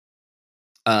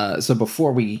So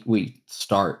before we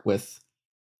start with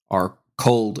our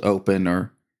cold open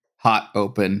or hot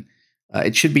open,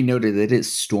 it should be noted that it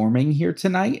is storming here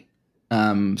tonight.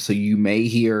 So you may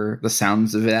hear the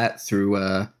sounds of that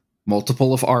through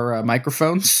multiple of our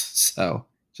microphones. So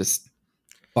just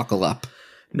buckle up.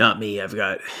 Not me. I've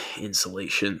got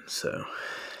insulation, so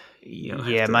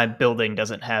my building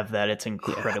doesn't have that. It's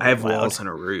incredibly I have loud. walls and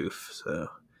a roof, so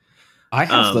I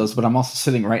have those, but I'm also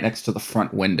sitting right next to the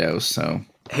front window. So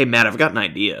hey, Matt, I've got an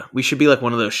idea. We should be like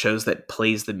one of those shows that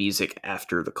plays the music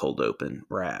after the cold open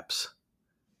wraps.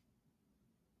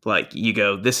 Like you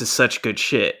go, this is such good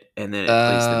shit, and then it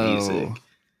plays the music.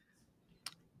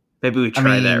 Maybe we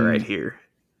try that right here.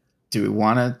 Do we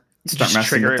want to start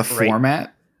messing with the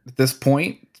format at this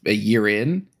point? A year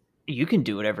in, you can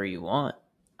do whatever you want.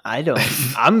 I don't.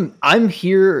 I'm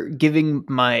here giving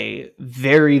my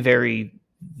very, very,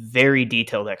 very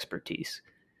detailed expertise.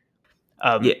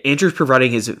 Andrew's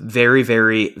providing his very,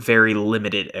 very, very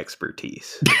limited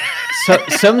expertise. So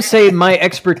some say my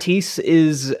expertise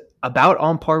is about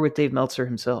on par with Dave Meltzer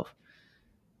himself.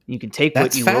 You can take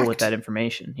what you will with that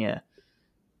information. Yeah.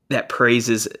 That praise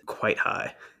is quite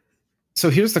high.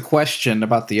 So here's the question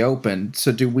about the open.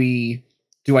 So do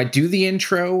I do the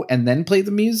intro and then play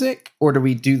the music, or do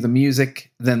we do the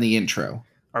music then the intro?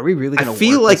 Are we really gonna I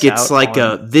feel like it's like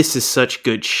this is such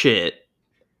good shit.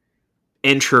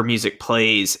 Intro music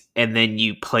plays, and then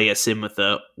you play us in with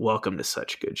a welcome to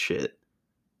such good shit.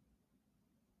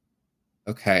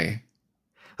 Okay.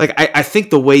 Like, I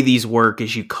think the way these work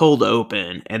is you cold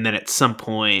open, and then at some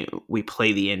point we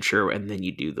play the intro, and then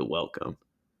you do the welcome.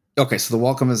 Okay, so the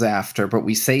welcome is after, but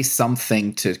we say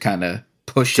something to kind of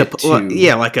push it to...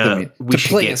 we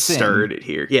should get started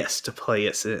here. Yes, to play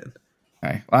us in.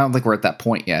 Okay. Well, I don't think we're at that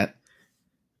point yet.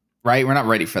 Right? We're not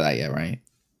ready for that yet, right?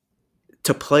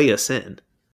 To play us in.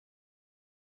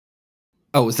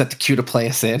 Oh, is that the cue to play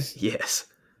us in? Yes.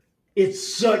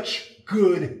 It's such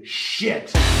good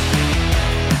shit.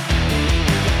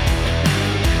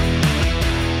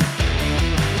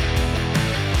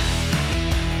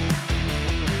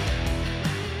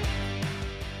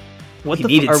 What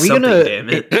the are we gonna? Damn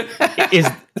it.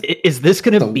 Is this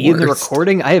gonna be in the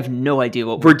recording? I have no idea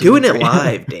what we're doing. It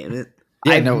live. Damn it!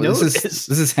 Yeah, no, this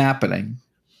is happening.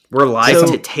 We're live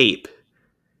to tape.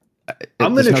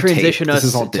 I'm going to transition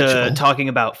us to talking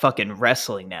about fucking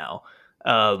wrestling now.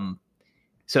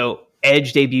 So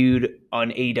Edge debuted on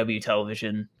AEW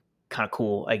television. Kind of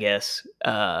cool, I guess.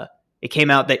 It came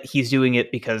out that he's doing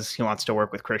it because he wants to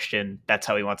work with Christian. That's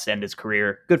how he wants to end his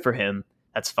career. Good for him.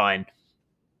 That's fine.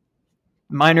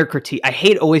 Minor critique. I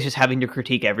hate always just having to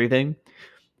critique everything.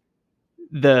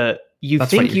 That's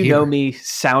think you know me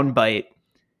soundbite.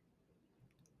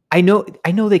 I know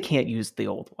they can't use the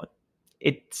old one.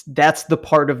 That's the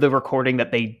part of the recording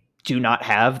that they do not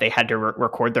have. They had to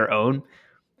record their own.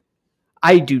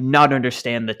 I do not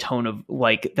understand the tone of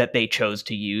that they chose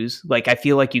to use. I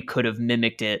feel like you could have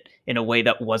mimicked it in a way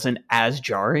that wasn't as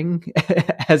jarring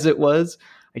as it was.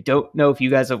 I don't know if you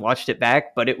guys have watched it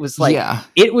back, but it was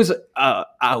it was,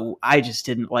 I just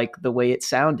didn't like the way it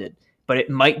sounded, but it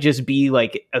might just be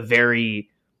a very,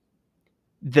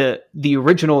 the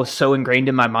original is so ingrained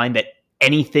in my mind that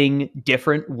anything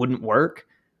different wouldn't work.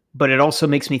 But it also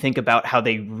makes me think about how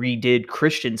they redid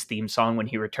Christian's theme song when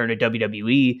he returned to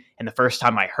WWE. And the first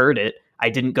time I heard it, I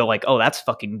didn't go oh, that's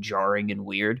fucking jarring and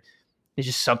weird. There's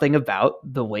just something about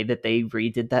the way that they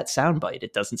redid that soundbite.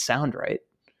 It doesn't sound right.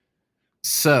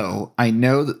 So I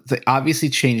know that they obviously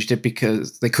changed it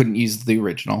because they couldn't use the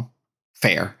original.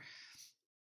 Fair.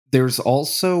 There's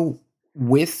also,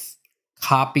 with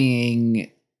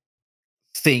copying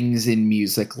things in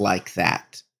music like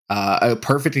that, a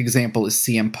perfect example is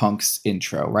CM Punk's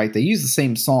intro, right? They use the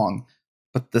same song,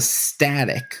 but the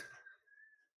static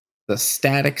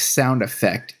sound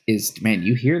effect is, man,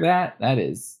 you hear that? That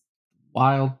is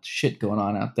wild shit going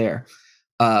on out there.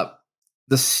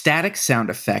 The static sound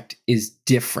effect is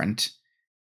different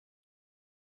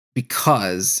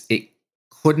because it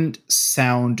couldn't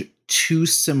sound too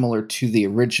similar to the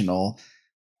original,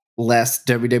 lest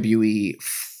WWE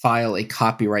file a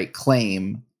copyright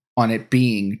claim on it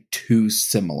being too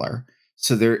similar.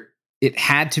 So it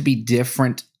had to be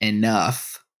different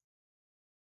enough,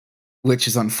 which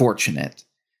is unfortunate.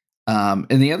 And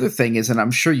the other thing is, and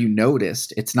I'm sure you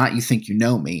noticed, it's not you think you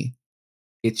know me,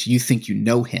 it's you think you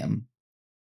know him,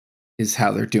 is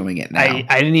how they're doing it now.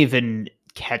 I didn't even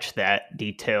catch that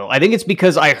detail. I think it's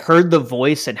because I heard the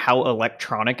voice and how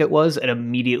electronic it was, and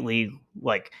immediately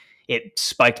it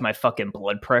spiked my fucking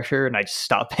blood pressure and I just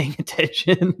stopped paying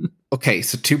attention. Okay,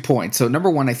 so 2 points. So number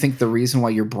one, I think the reason why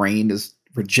your brain is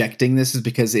rejecting this is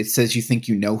because it says you think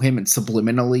you know him and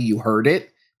subliminally you heard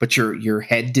it, but your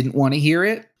head didn't want to hear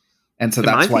it. And so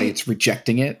that's why it's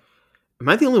rejecting it. Am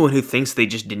I the only one who thinks they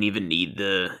just didn't even need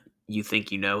the "you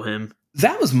think you know him"?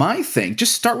 That was my thing.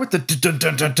 Just start with the dun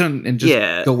dun dun dun and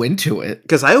just go into it.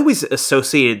 Because I always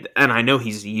associated, and I know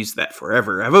he's used that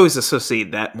forever, I've always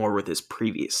associated that more with his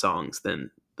previous songs than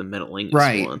the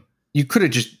Metalingus one. You could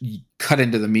have just cut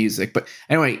into the music. But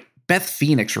anyway, Beth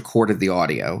Phoenix recorded the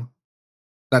audio.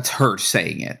 That's her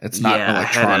saying it. It's not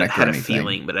electronic I had or anything. A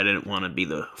feeling, but I didn't want to be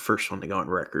the first one to go on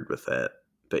record with that.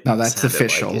 But no, that's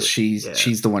official. Like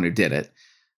she's the one who did it.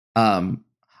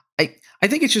 I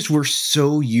think it's just we're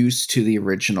so used to the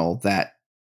original that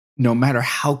no matter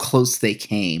how close they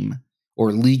came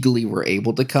or legally were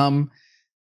able to come,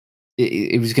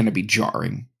 it was going to be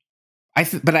jarring. I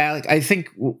think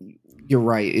you're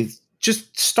right. It's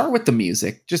just start with the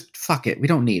music. Just fuck it. We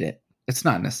don't need it. It's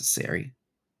not necessary.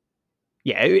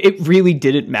 Yeah, it really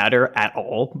didn't matter at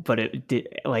all, but it did.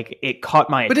 Like it caught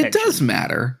my attention. But it does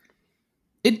matter.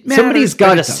 It matters. Somebody's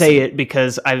got to say it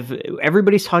because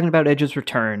everybody's talking about Edge's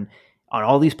return on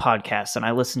all these podcasts, and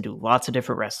I listen to lots of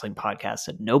different wrestling podcasts,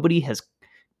 and nobody has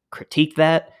critiqued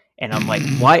that. And I'm like,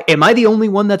 why am I the only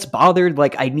one that's bothered?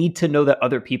 Like, I need to know that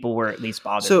other people were at least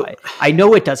bothered by it. I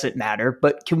know it doesn't matter,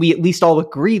 but can we at least all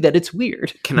agree that it's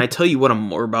weird? Can I tell you what I'm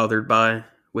more bothered by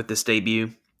with this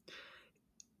debut?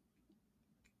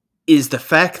 Is the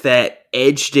fact that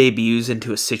Edge debuts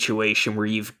into a situation where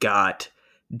you've got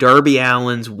Darby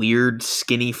Allin's weird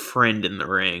skinny friend in the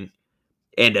ring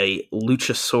and a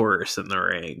Luchasaurus in the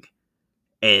ring.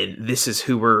 And this is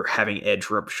who we're having Edge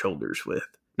rub shoulders with.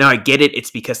 Now, I get it.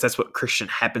 It's because that's what Christian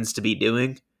happens to be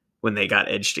doing when they got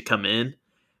Edge to come in.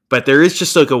 But there is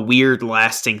just like a weird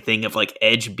lasting thing of like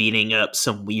Edge beating up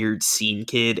some weird scene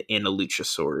kid and a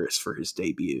Luchasaurus for his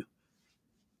debut.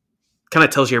 Kind of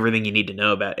tells you everything you need to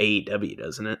know about AEW,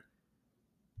 doesn't it?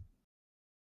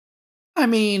 I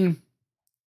mean,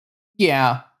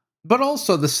 yeah. But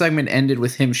also the segment ended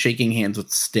with him shaking hands with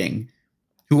Sting,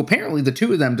 who apparently the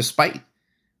two of them, despite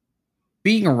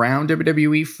being around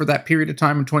WWE for that period of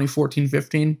time in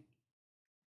 2014-15,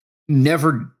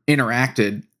 never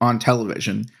interacted on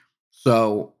television.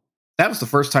 So that was the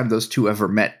first time those two ever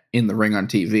met in the ring on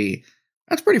TV.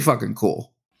 That's pretty fucking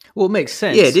cool. Well, it makes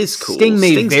sense. Yeah, it is cool. Sting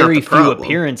made very few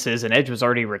appearances, and Edge was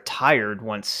already retired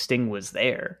once Sting was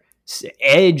there.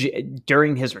 Edge,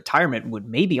 during his retirement, would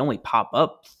maybe only pop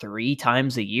up 3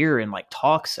 times a year in like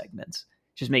talk segments.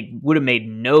 Would have made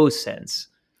no sense.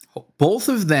 Both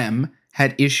of them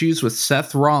had issues with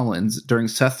Seth Rollins during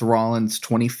Seth Rollins'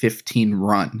 2015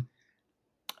 run.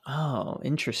 Oh,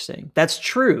 interesting. That's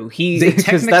true. They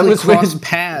technically crossed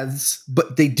paths,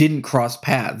 but they didn't cross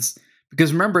paths.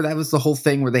 Because remember, that was the whole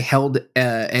thing where they held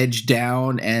Edge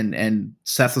down and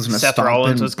Seth was going to stomp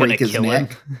him and break his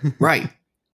neck. Right.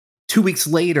 2 weeks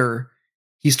later,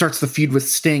 he starts the feud with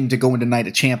Sting to go into Night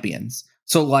of Champions.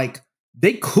 So, like,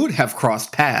 they could have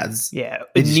crossed paths. Yeah,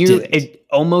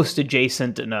 almost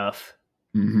adjacent enough.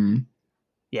 Mm-hmm.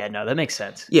 Yeah, no, that makes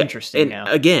sense. Yeah, interesting. And now,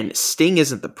 again, Sting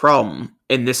isn't the problem,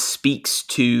 and this speaks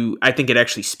to. I think it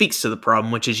actually speaks to the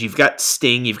problem, which is you've got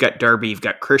Sting, you've got Darby, you've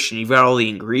got Christian, you've got all the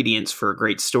ingredients for a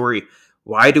great story.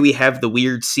 Why do we have the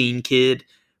weird scene kid?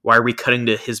 Why are we cutting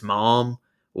to his mom?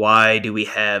 Why do we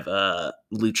have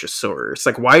Luchasaurus?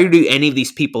 Like, why do any of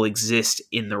these people exist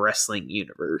in the wrestling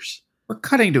universe? We're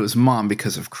cutting to his mom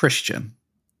because of Christian.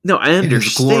 No, I understand.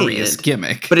 His glorious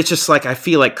gimmick. But it's just like, I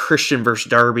feel like Christian versus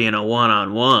Darby in a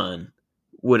one-on-one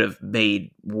would have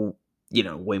made,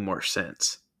 way more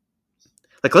sense.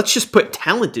 Like, let's just put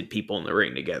talented people in the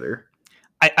ring together.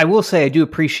 I will say I do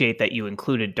appreciate that you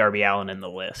included Darby Allin in the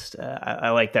list.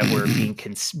 I like that we're being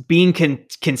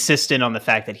consistent on the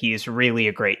fact that he is really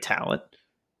a great talent.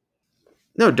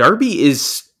 No, Darby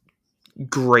is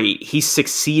great. He's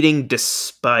succeeding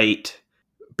despite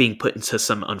being put into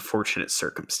some unfortunate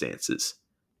circumstances.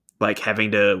 Like having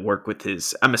to work with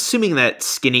I'm assuming that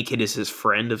skinny kid is his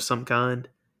friend of some kind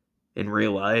in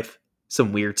real life.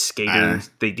 Some weird skater.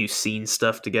 They do scene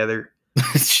stuff together.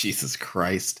 Jesus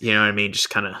Christ. You know what I mean? Just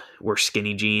kind of wear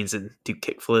skinny jeans and do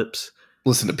kick flips.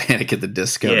 Listen to Panic at the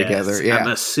Disco together. Yeah, I'm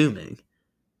assuming.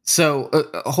 So,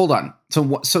 hold on.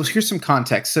 So here's some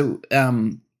context. So,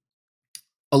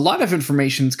 a lot of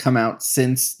information's come out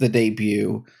since the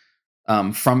debut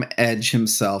from Edge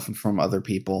himself and from other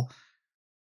people.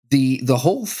 The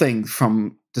whole thing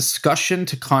from discussion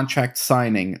to contract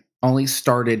signing only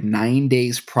started 9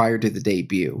 days prior to the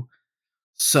debut.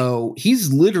 So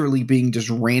he's literally being just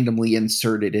randomly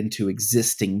inserted into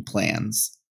existing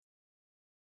plans.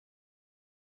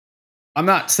 I'm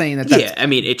not saying that. Yeah, I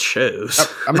mean, it shows.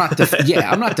 I'm not.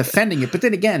 I'm not defending it. But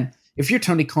then again, if you're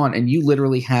Tony Khan and you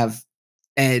literally have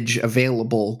Edge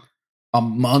available a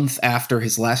month after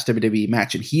his last WWE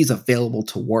match and he's available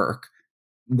to work,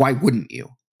 why wouldn't you?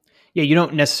 Yeah, you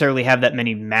don't necessarily have that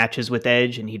many matches with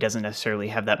Edge, and he doesn't necessarily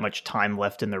have that much time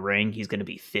left in the ring. He's going to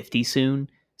be 50 soon,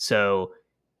 so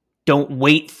don't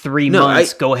wait 3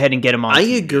 months. Go ahead and get him on. I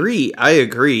agree.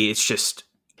 It's just,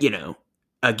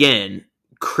 again,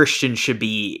 Christian should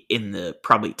be in the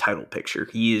probably title picture.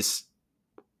 He is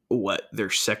their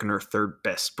second or third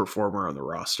best performer on the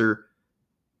roster.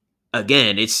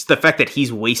 Again, it's the fact that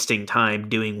he's wasting time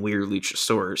doing weird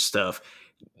Luchasaurus stuff.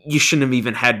 You shouldn't have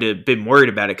even had to been worried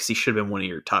about it because he should have been one of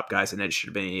your top guys, and Edge should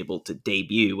have been able to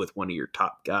debut with one of your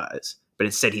top guys. But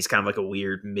instead, he's kind of like a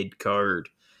weird mid-card.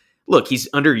 Look, he's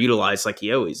underutilized like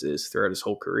he always is throughout his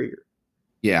whole career.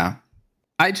 Yeah.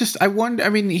 I wonder, I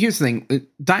mean, here's the thing.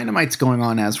 Dynamite's going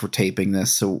on as we're taping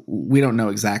this, so we don't know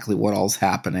exactly what all's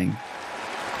happening.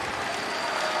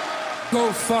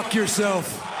 Go fuck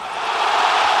yourself.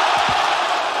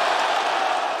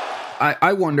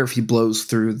 I wonder if he blows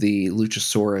through the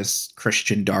Luchasaurus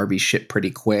Christian Darby shit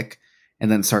pretty quick and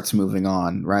then starts moving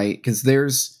on, right? Because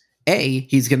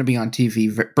he's going to be on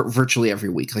TV virtually every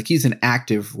week. Like, he's an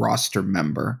active roster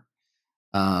member.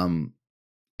 And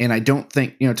I don't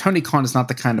think, Tony Khan is not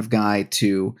the kind of guy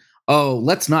to,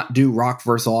 let's not do Rock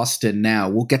versus Austin now.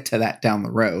 We'll get to that down the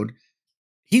road.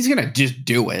 He's going to just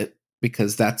do it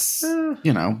because that's,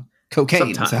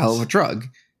 cocaine. It's a hell of a drug.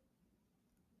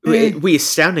 We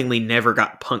astoundingly never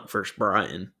got Punk versus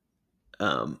Bryan.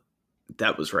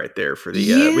 That was right there for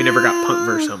the... we never got Punk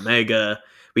versus Omega.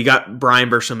 We got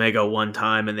Bryan versus Omega one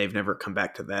time, and they've never come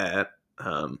back to that.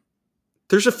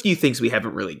 There's a few things we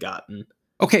haven't really gotten.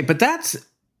 Okay, but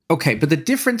the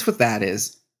difference with that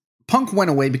is Punk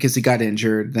went away because he got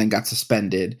injured, then got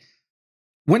suspended.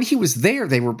 When he was there,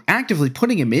 they were actively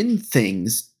putting him in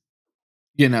things,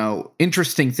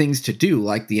 interesting things to do,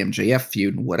 like the MJF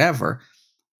feud and whatever.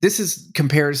 This is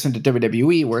comparison to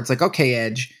WWE, where it's like, okay,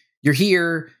 Edge, you're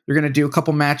here. You're going to do a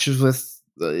couple matches with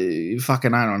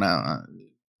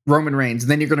Roman Reigns.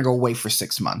 And then you're going to go away for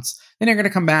 6 months. Then you're going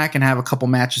to come back and have a couple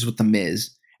matches with The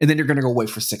Miz. And then you're going to go away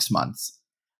for 6 months.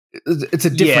 It's a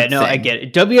different thing. I get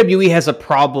it. WWE has a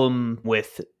problem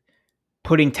with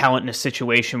putting talent in a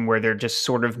situation where they're just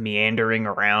sort of meandering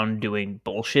around doing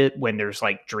bullshit when there's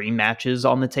like dream matches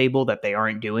on the table that they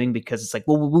aren't doing, because it's like,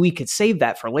 well, we could save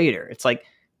that for later. It's like,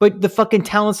 but the fucking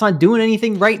talent's not doing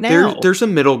anything right now. There's a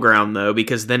middle ground, though,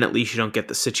 because then at least you don't get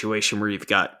the situation where you've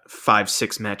got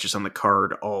 5-6 matches on the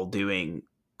card all doing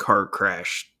car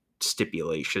crash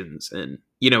stipulations. And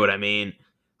you know what I mean?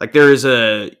 Like,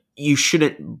 you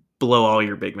shouldn't blow all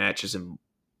your big matches in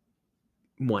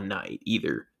one night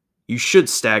either. You should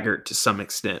stagger it to some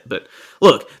extent. But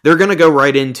look, they're going to go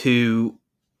right into...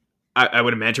 I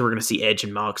would imagine we're going to see Edge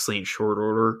and Moxley in short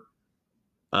order.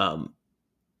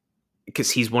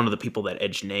 Because he's one of the people that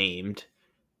Edge named.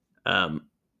 I'm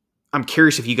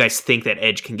curious if you guys think that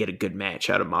Edge can get a good match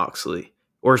out of Moxley.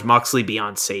 Or is Moxley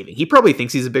beyond saving? He probably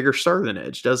thinks he's a bigger star than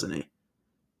Edge, doesn't he?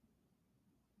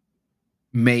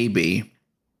 Maybe.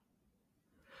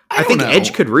 I think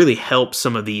Edge could really help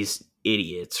some of these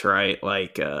idiots, right?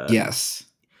 Like, yes.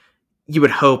 You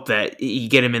would hope that you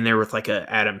get him in there with like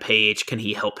a Adam Page. Can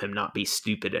he help him not be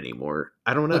stupid anymore?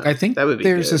 I don't know. Look, I think that would be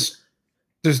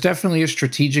there's definitely a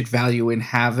strategic value in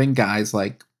having guys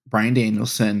like Bryan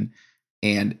Danielson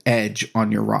and Edge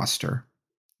on your roster.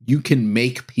 You can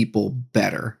make people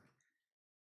better.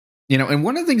 And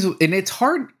one of the things, and it's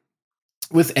hard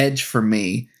with Edge for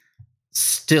me,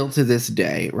 still to this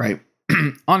day, right?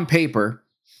 On paper,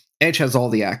 Edge has all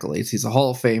the accolades. He's a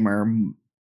Hall of Famer,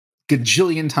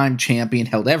 gajillion-time champion,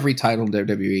 held every title in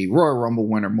WWE, Royal Rumble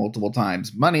winner multiple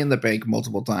times, Money in the Bank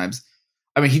multiple times.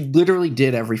 I mean, he literally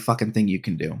did every fucking thing you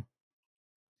can do.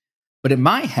 But in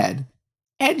my head,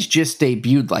 Edge just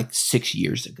debuted like 6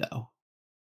 years ago.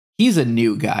 He's a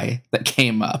new guy that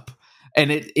came up.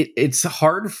 And it's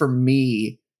hard for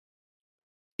me.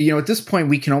 At this point,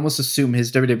 we can almost assume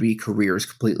his WWE career is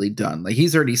completely done. Like,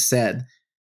 he's already said,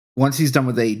 once he's done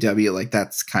with AEW, like,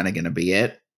 that's kind of going to be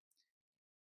it.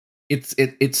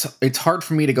 It's hard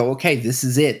for me to go, okay, this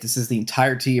is it. This is the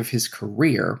entirety of his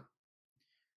career.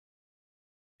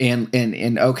 And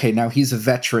okay, now he's a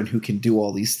veteran who can do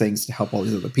all these things to help all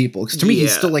these other people. Because to me,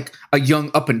 he's still like a young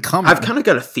up and comer. I've kind of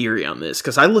got a theory on this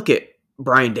because I look at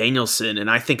Bryan Danielson,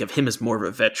 and I think of him as more of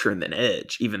a veteran than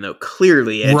Edge, even though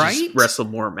clearly Edge has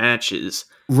wrestled more matches.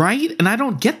 Right? And I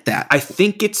don't get that. I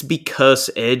think it's because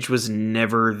Edge was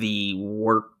never the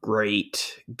work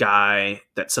rate guy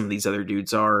that some of these other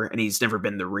dudes are, and he's never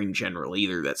been the ring general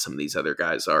either that some of these other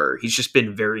guys are. He's just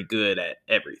been very good at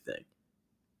everything.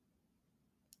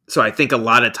 So I think a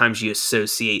lot of times you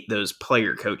associate those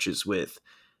player coaches with,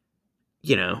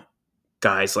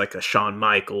 guys like a Shawn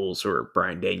Michaels or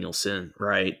Bryan Danielson,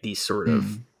 right? These sort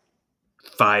of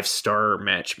 5-star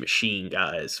match machine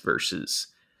guys versus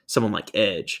someone like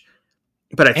Edge.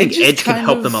 But I think Edge can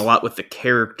help them a lot with the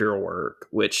character work,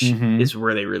 which is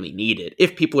where they really need it,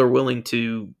 if people are willing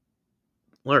to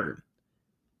learn.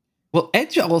 Well,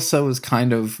 Edge also is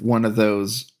kind of one of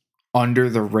those under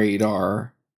the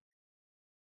radar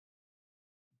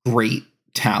great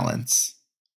talents,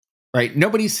 right?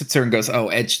 Nobody sits there and goes, "Oh,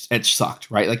 Edge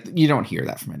sucked," right? Like, you don't hear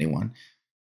that from anyone.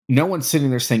 No one's sitting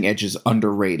there saying Edge is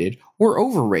underrated or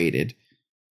overrated.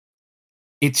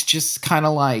 It's just kind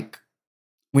of like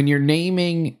when you're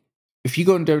naming, if you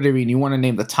go in WWE and you want to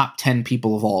name the top 10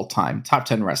 people of all time, top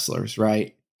 10 wrestlers,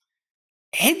 right?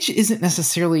 Edge isn't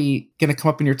necessarily going to come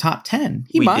up in your top 10.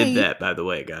 We did that, by the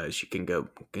way, guys. You can go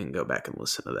back and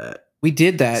listen to that. We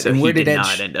did that. So and where did Edge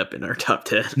not end up in our top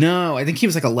 10? No, I think he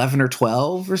was like 11 or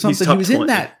 12 or something. He was 20. in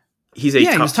that. He's a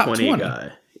top 20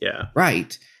 guy. Yeah.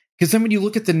 Right. Because then when you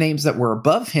look at the names that were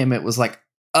above him, it was like,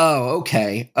 oh,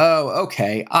 okay,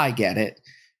 I get it.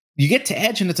 You get to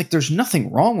Edge and it's like, there's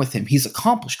nothing wrong with him. He's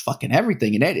accomplished fucking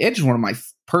everything. And Edge is one of my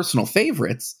personal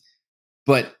favorites,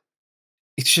 but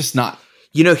it's just not.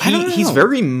 He's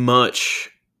very much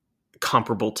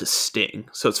comparable to Sting.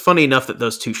 So it's funny enough that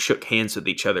those two shook hands with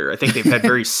each other. I think they've had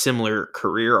very similar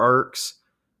career arcs.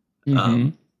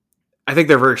 I think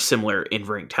they're very similar in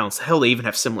ring talents. Hell, they even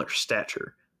have similar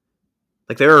stature.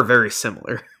 Like, they are very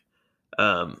similar.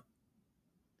 So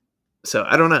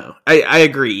I don't know. I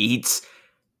agree.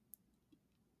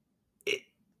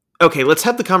 Okay, let's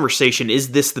have the conversation.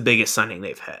 Is this the biggest signing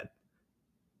they've had?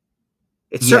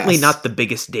 It's certainly not the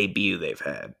biggest debut they've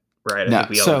had, right? I think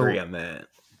we all agree on that.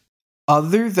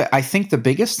 I think the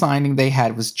biggest signing they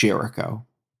had was Jericho,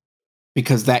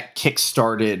 because that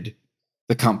kick-started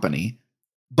the company.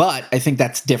 But I think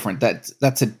that's different.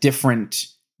 That's a different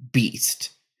beast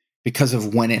because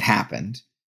of when it happened.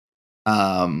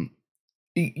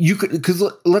 You could, because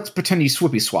let's pretend you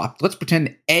swippy swapped. Let's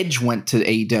pretend Edge went to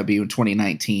AEW in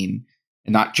 2019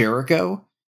 and not Jericho.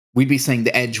 We'd be saying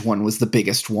the Edge one was the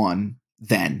biggest one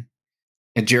then,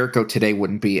 and Jericho today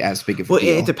wouldn't be as big of a deal.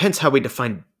 Well, it depends how we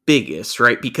define biggest,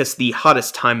 right? Because the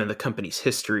hottest time in the company's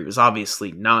history was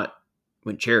obviously not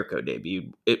when Jericho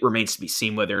debuted. It remains to be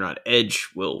seen whether or not Edge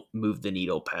will move the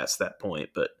needle past that point,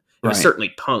 but it was certainly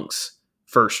Punk's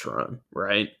first run,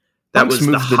 right? That was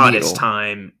the hottest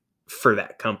time for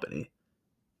that company.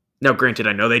 Now, granted,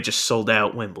 I know they just sold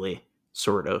out Wembley,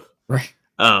 sort of. Right.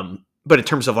 But in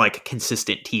terms of like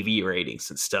consistent TV ratings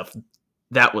and stuff,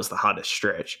 that was the hottest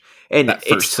stretch. And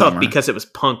it's tough because it was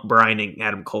Punk, Bryan, and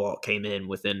Adam Cole all came in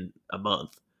within a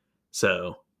month.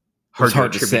 So hard to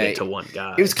attribute it to one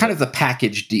guy. It was kind of the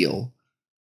package deal.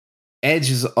 Edge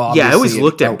is obviously... Yeah, I always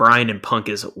looked at Bryan and Punk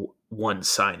as one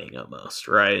signing almost,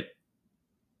 right?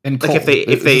 And Cole, like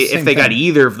if they got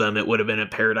either of them, it would have been a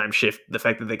paradigm shift. The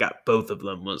fact that they got both of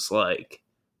them was like,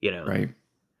 right.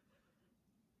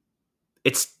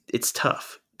 It's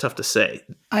tough to say.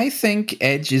 I think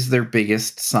Edge is their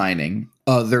biggest signing,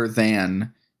 other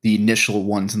than the initial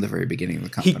ones in the very beginning of the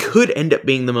company. He could end up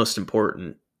being the most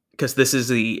important because this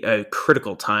is a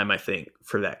critical time, I think,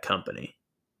 for that company.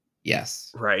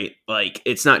 Yes. Right. Like,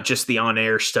 it's not just the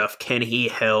on-air stuff. Can he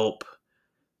help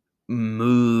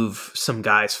move some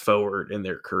guys forward in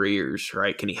their careers,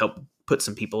 right? Can he help put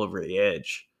some people over the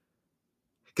edge?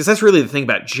 Because that's really the thing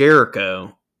about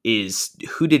Jericho, is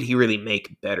who did he really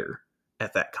make better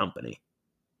at that company?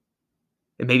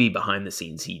 And maybe behind the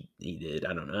scenes he did.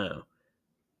 I don't know.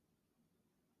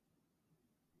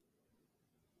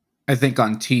 I think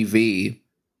on TV,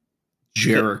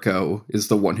 Jericho is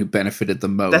the one who benefited the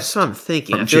most. That's what I'm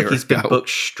thinking. I feel like he's been booked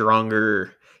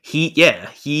stronger.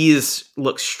 He's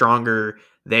looks stronger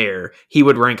there. He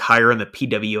would rank higher in the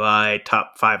PWI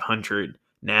top 500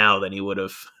 now than he would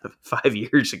have 5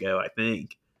 years ago, I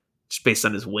think, just based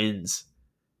on his wins.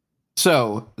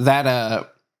 So that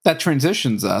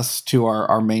transitions us to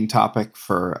our main topic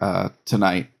for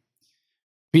tonight.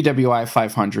 PWI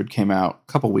 500 came out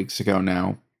a couple weeks ago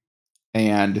now,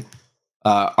 and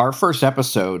our first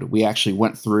episode, we actually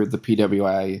went through the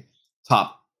PWI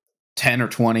top 10 or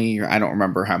 20, or I don't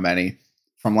remember how many,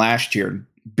 from last year,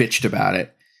 bitched about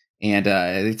it. And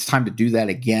it's time to do that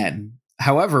again.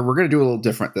 However, we're going to do a little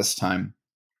different this time.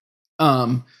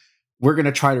 We're going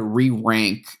to try to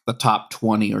re-rank the top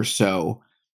 20 or so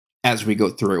as we go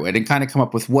through it and kind of come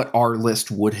up with what our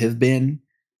list would have been,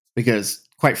 because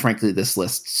quite frankly, this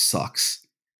list sucks.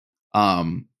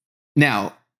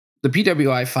 Now, the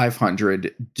PWI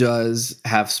 500 does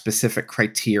have specific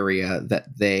criteria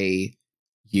that they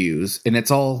use, and it's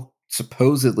all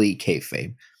supposedly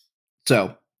kayfabe.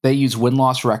 So they use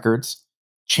win-loss records,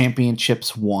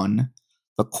 championships won,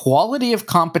 the quality of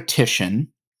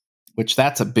competition, which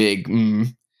that's a big,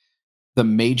 the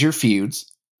major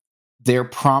feuds, their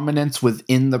prominence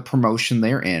within the promotion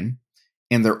they're in,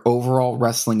 and their overall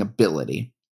wrestling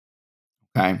ability.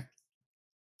 Okay.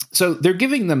 So they're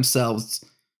giving themselves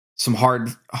some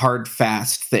hard,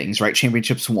 fast things, right?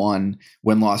 Championships won,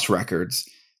 win-loss records,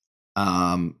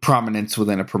 prominence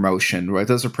within a promotion, right?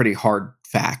 Those are pretty hard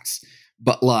facts.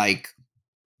 But like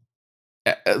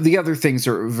the other things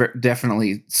are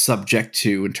definitely subject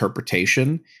to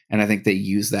interpretation. And I think they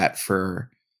use that for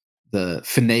the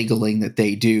finagling that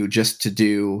they do just to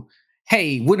do,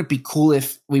 hey, wouldn't it be cool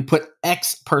if we put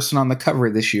X person on the cover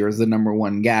this year as the number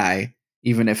one guy,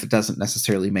 even if it doesn't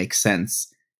necessarily make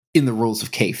sense in the rules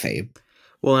of kayfabe.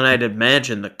 Well, and I'd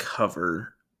imagine the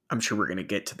cover, I'm sure we're going to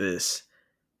get to this,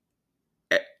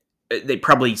 they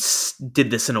probably did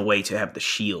this in a way to have the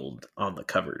Shield on the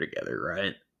cover together,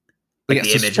 right? Like yeah,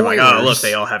 the image of like, oh, look,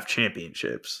 they all have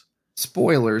championships.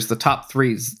 Spoilers, the top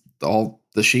three is all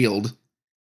the Shield.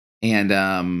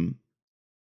 And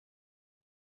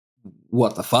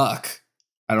what the fuck?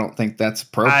 I don't think that's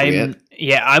appropriate.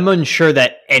 I'm unsure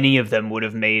that any of them would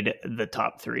have made the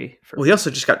top three. Well, he also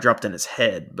just got dropped in his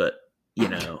head, but, you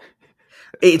know.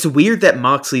 It's weird that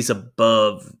Moxley's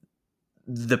above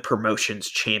the promotion's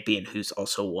champion who's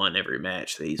also won every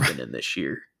match that he's been in this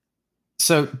year.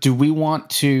 So do we want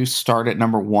to start at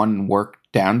number 1 and work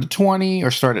down to 20,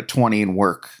 or start at 20 and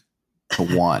work to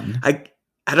 1?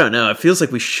 I don't know. It feels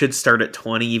like we should start at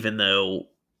 20, even though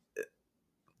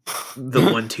the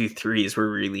 1, 2, 3 is where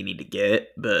we really need to get.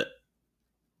 But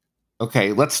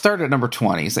okay, let's start at number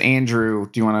 20. So Andrew,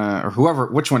 do you want to, or whoever,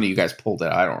 which one of you guys pulled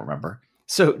it? I don't remember.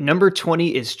 So number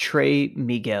 20 is Trey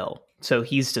Miguel. So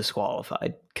he's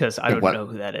disqualified because I don't know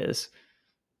who that is.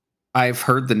 I've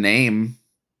heard the name.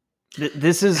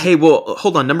 This is... Hey, well,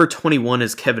 hold on. Number 21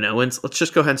 is Kevin Owens. Let's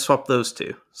just go ahead and swap those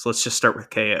two. So let's just start with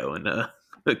KO and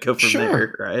go from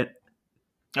there, right?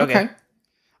 Okay.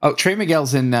 Oh, Trey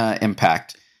Miguel's in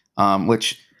Impact,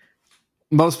 which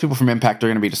most people from Impact are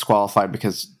going to be disqualified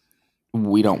because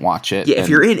we don't watch it. Yeah, if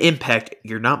you're in Impact,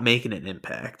 you're not making an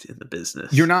impact in the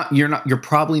business. You're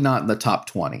probably not in the top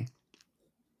 20.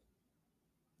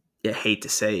 Yeah, I hate to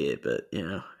say it, but, you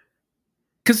know.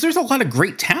 Because there's a lot of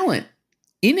great talent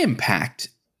in Impact.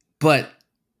 But,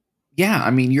 yeah,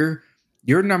 I mean, you're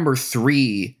number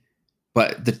 3,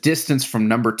 but the distance from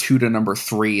number 2 to number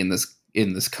 3 in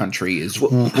this country is...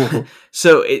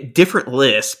 So, different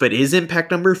lists, but is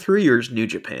Impact number 3 or is New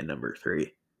Japan number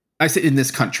 3? I said in this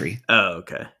country. Oh,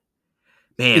 okay.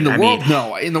 Man, in the world,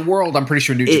 no. In the world, I'm pretty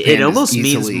sure New Japan it almost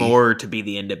means more to be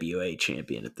the NWA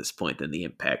champion at this point than the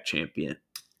Impact champion.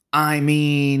 I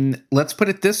mean, let's put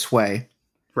it this way.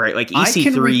 Right, like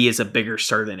EC3 is a bigger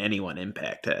star than anyone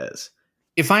Impact has.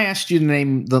 If I asked you to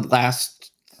name the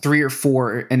last 3 or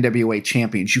 4 NWA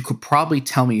champions, you could probably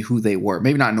tell me who they were.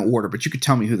 Maybe not in order, but you could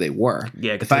tell me who they were.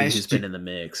 Yeah, because he's been in the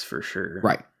mix for sure.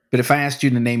 Right. But if I asked you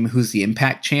to name who's the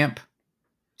Impact champ,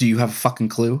 do you have a fucking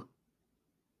clue?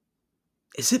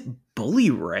 Is it Bully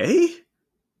Ray?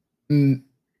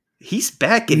 He's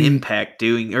back in Impact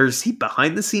doing, or is he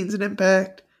behind the scenes in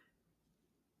Impact?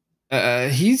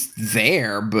 He's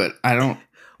there, but I don't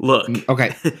look.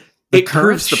 Okay, the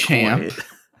current champ.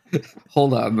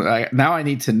 Hold on, now I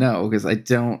need to know because I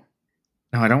don't.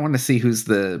 No, I don't want to see who's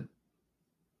the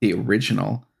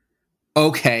original.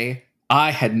 Okay,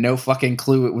 I had no fucking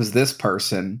clue it was this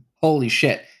person. Holy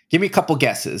shit! Give me a couple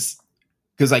guesses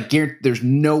because I guarantee there's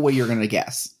no way you're gonna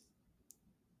guess.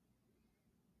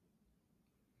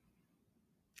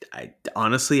 I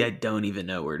honestly don't even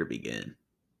know where to begin.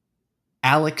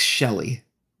 Alex Shelley.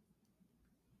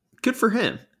 Good for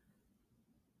him.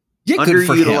 Yeah,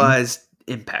 underutilized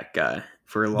Impact guy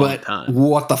for a long time.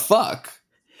 What the fuck?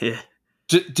 Yeah.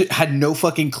 Had no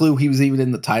fucking clue he was even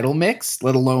in the title mix,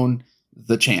 let alone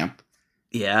the champ.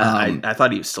 Yeah, I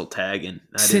thought he was still tagging.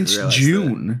 Since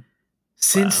June.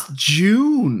 Since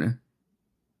June.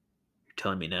 You're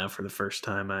telling me now for the first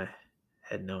time I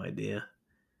had no idea.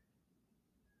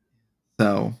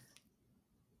 So...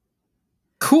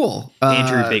 Cool.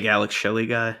 Andrew, big Alex Shelley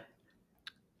guy.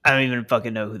 I don't even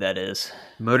fucking know who that is.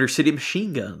 Motor City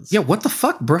Machine Guns. Yeah, what the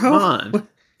fuck, bro? Come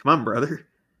on, brother.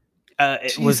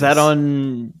 Was that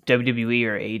on WWE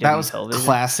or AEW that was television?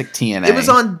 Classic TNA. It was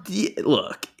on.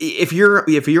 Look, if you're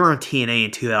on TNA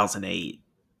in 2008,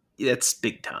 that's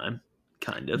big time,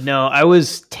 kind of. No, I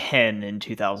was 10 in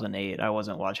 2008. I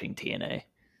wasn't watching TNA.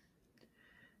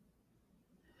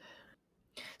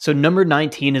 So number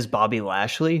 19 is Bobby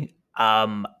Lashley.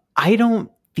 I don't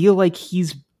feel like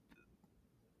he's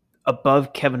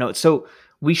above Kevin Owens. So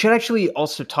we should actually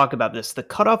also talk about this. The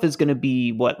cutoff is going to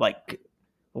be what, like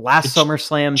last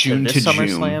SummerSlam June to this to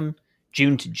SummerSlam?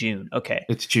 June to June. Okay.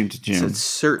 It's June to June. So it's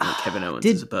certainly Kevin Owens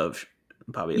is above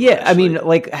Bobby Lashley. Yeah, I mean,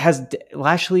 like, has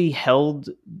Lashley held...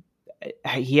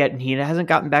 He hasn't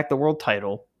gotten back the world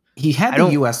title. He had the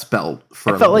U.S. belt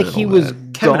for I felt like he was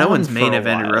Kevin Owens main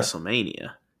event at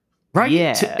WrestleMania. Right?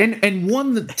 Yeah. And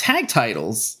won the tag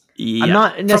titles. Yeah. I'm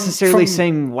not necessarily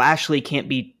saying Lashley can't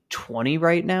be 20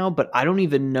 right now, but I don't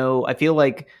even know. I feel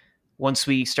like once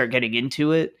we start getting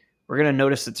into it, we're going to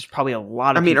notice that there's probably a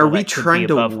lot of people are we that could trying be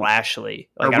to above Lashley?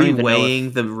 Like, are we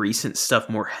weighing the recent stuff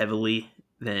more heavily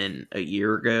than a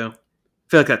year ago? I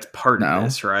feel like that's part of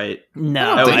this, right?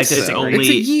 No, I just it's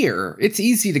a year. It's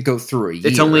easy to go through a year.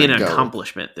 It's only an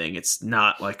accomplishment thing. It's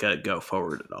not like a go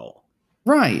forward at all.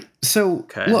 Right. So,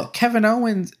 look, Kevin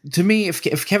Owens, to me,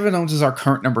 if Kevin Owens is our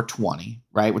current number 20,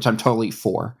 right, which I'm totally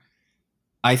for,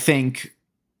 I think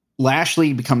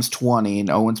Lashley becomes 20 and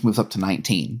Owens moves up to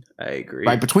 19. I agree.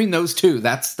 Right, between those two,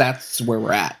 that's where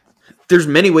we're at. There's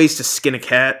many ways to skin a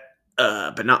cat,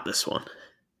 but not this one.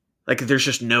 Like, there's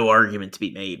just no argument to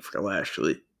be made for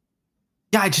Lashley.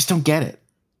 Yeah, I just don't get it.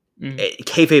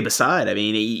 Kayfabe aside, I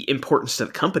mean, importance to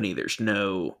the company,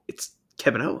 it's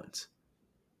Kevin Owens.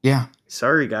 Yeah.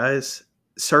 Sorry, guys.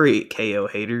 Sorry, KO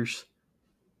haters.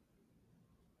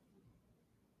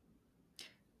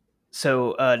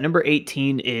 So, number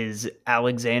 18 is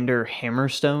Alexander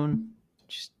Hammerstone.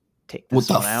 Just take this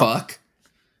one out. What the fuck?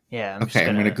 Yeah. I'm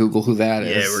going to Google who that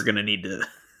is. Yeah, we're going to need to...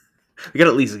 We got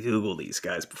to at least Google these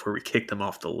guys before we kick them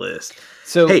off the list.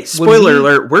 So, hey, spoiler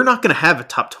alert, we're not going to have a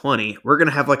top 20. We're going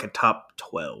to have like a top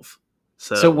 12.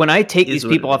 So when I take these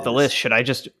people off the list, should I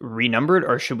just renumber it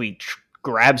or should we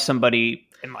grab somebody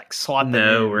and like slot them in?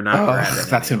 No, we're not grabbing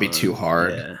that's going to be too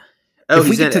hard. Yeah. Oh, if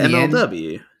we get to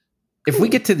MLW. End, if we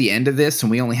get to the end of this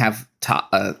and we only have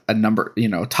a number,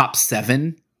 top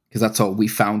 7, because that's all we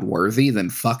found worthy, then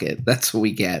fuck it. That's what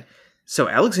we get. So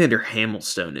Alexander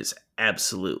Hamilstone is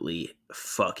absolutely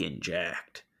fucking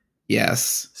jacked.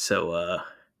 Yes. So,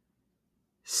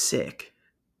 sick.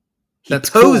 That's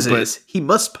poses. Cool, but... He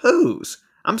must pose.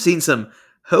 I'm seeing some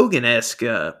Hogan-esque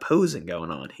posing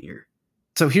going on here.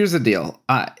 So here's the deal.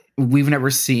 We've never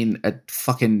seen a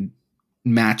fucking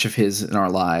match of his in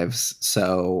our lives.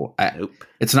 So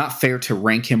it's not fair to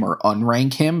rank him or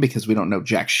unrank him because we don't know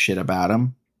jack shit about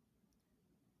him.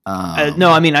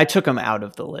 No, I mean, I took him out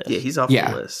of the list. Yeah, he's off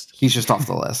the list. He's just off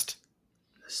the list.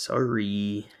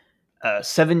 Sorry.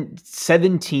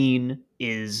 17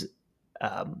 is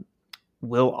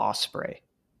Will Ospreay.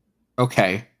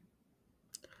 Okay.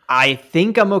 I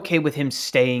think I'm okay with him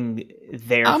staying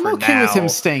there for now. I'm okay with him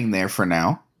staying there for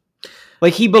now.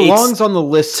 Like, he belongs on the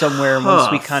list somewhere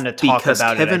once we kind of talk about it.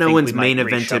 Because Kevin Owens main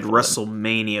evented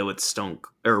WrestleMania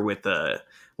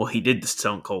he did the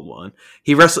Stone Cold one.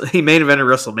 He main evented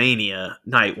WrestleMania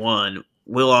night 1.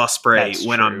 Will Ospreay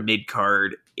went on mid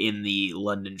card in the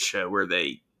London show where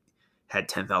they had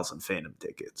 10,000 Phantom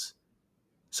tickets.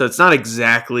 So it's not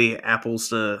exactly apples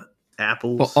to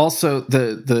apples. But also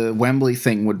the Wembley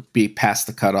thing would be past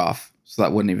the cutoff, so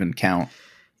that wouldn't even count.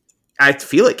 I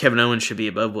feel like Kevin Owens should be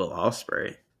above Will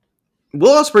Ospreay.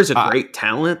 Will Ospreay's a great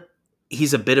talent.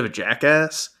 He's a bit of a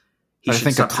jackass. He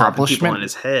should stop dropping people on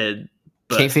his head.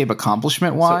 Kayfabe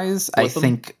accomplishment wise, I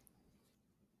think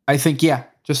yeah,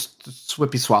 just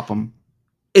swippy swap them.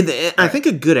 I think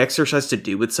a good exercise to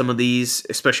do with some of these,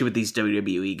 especially with these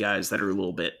WWE guys that are a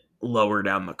little bit lower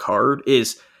down the card,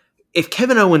 is if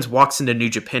Kevin Owens walks into New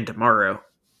Japan tomorrow,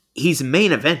 he's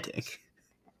main eventing,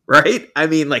 right? I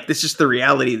mean, like, this is just the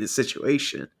reality of the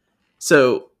situation.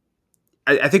 So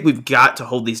I think we've got to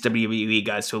hold these WWE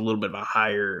guys to a little bit of a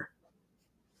higher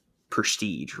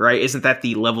prestige, right? Isn't that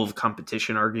the level of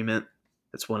competition argument?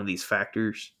 That's one of these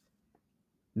factors.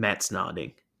 Matt's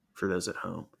nodding for those at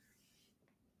home.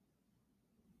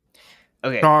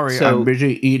 Okay, sorry, I'm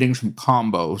busy eating some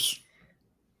combos.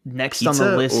 Next Pizza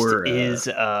on the list is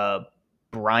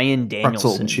Bryan Danielson.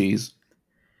 Pretzel and cheese.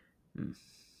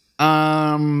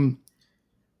 I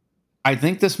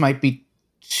think this might be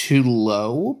too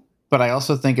low, but I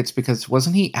also think it's because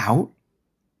wasn't he out?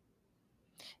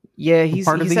 Yeah, he's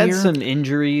had some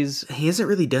injuries. He hasn't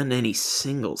really done any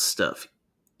single stuff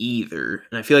either.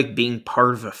 And I feel like being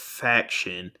part of a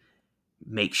faction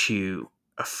makes you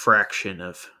a fraction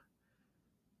of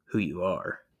who you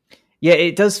are. Yeah,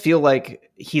 it does feel like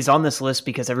he's on this list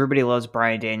because everybody loves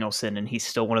Bryan Danielson and he's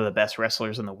still one of the best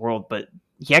wrestlers in the world, but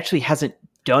he actually hasn't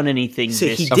done anything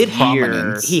this he did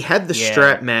year. He had the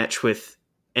strap match with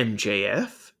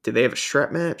MJF. Did they have a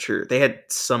strap match? Or they had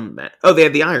some match? Oh, they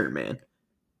had the Iron Man.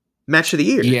 Match of the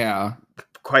year. Yeah.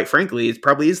 Quite frankly, it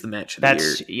probably is the match of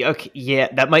the year. Okay, yeah,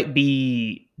 that might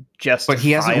be justifiable but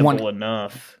he hasn't won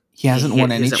enough. He hasn't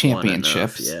won any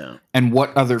championships. Yeah. And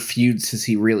what other feuds has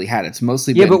he really had? It's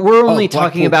mostly been... Yeah, but we're only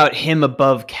talking about him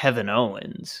above Kevin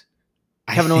Owens.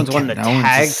 Kevin Owens won the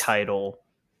tag title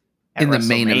in the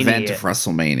main event of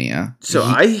WrestleMania. So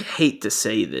I hate to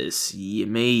say this. You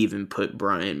may even put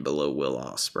Bryan below Will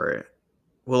Ospreay.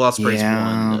 Will Ospreay's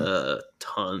won a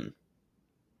ton.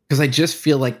 Because I just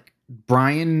feel like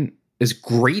Bryan, as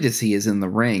great as he is in the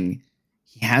ring,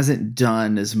 he hasn't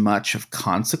done as much of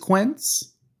consequence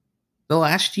the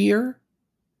last year.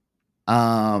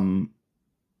 Now,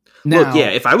 look,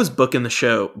 yeah, if I was booking the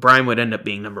show, Bryan would end up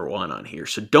being number 1 on here.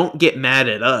 So don't get mad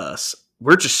at us.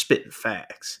 We're just spitting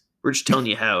facts. We're just telling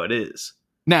you how it is.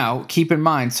 Now, keep in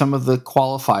mind, some of the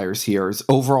qualifiers here is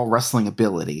overall wrestling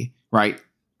ability, right?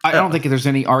 I don't think there's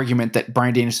any argument that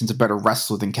Bryan Danielson's a better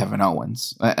wrestler than Kevin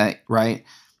Owens, right?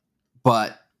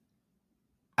 But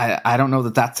I don't know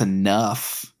that that's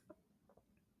enough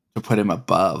to put him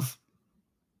above.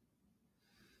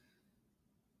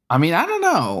 I mean, I don't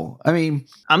know. I mean,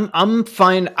 I'm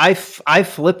fine. I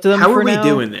flipped them. How are we now.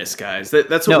 doing this, guys?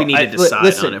 That's what we need to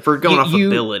decide on. If we're going off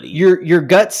ability, your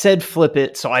gut said flip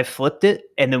it, so I flipped it,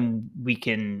 and then we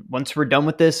can, once we're done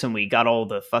with this and we got all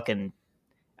the fucking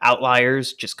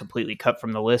outliers just completely cut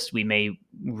from the list, we may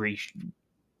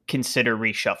consider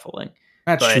reshuffling.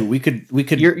 That's true. We could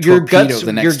your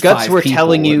guts were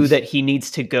telling you that he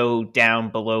needs to go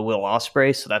down below Will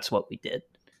Ospreay, so that's what we did.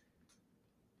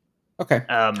 Okay,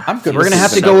 I'm good. We're gonna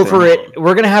have to go over it.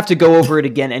 We're gonna have to go over it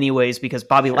again, anyways, because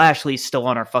Bobby Lashley's still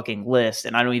on our fucking list,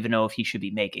 and I don't even know if he should be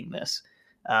making this.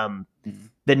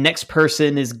 The next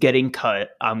person is getting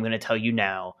cut. I'm gonna tell you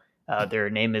now. Their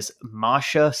name is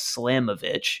Masha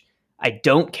Slamovich. I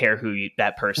don't care who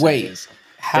that person is.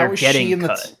 How is getting she in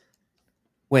cut.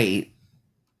 Wait,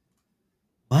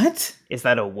 what? Is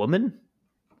that a woman?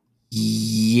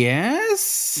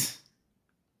 Yes.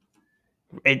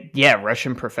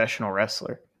 Russian professional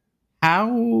wrestler.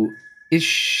 How is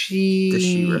she? Does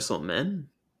she wrestle men?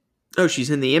 Oh, she's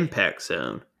in the Impact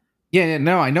Zone. Yeah,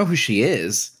 no, I know who she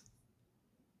is.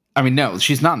 I mean, no,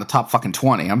 she's not in the top fucking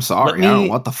 20. I'm sorry. I don't know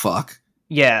what the fuck.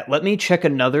 Yeah, let me check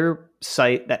another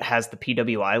site that has the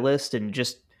PWI list and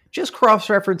just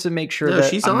cross-reference and make sure that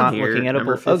she's I'm on not here, looking at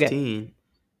number 15. Okay.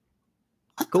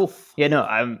 Cool. Yeah, no,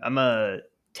 I'm gonna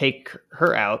take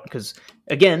her out because,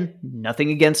 again, nothing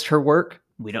against her work.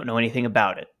 We don't know anything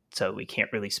about it, so we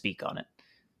can't really speak on it.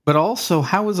 But also,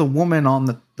 how is a woman on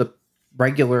the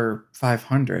regular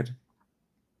 500?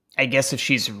 I guess if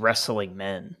she's wrestling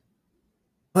men.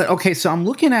 But okay, so I'm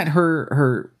looking at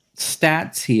her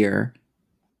stats here.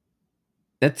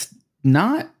 That's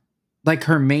not like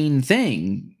her main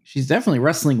thing. She's definitely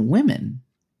wrestling women.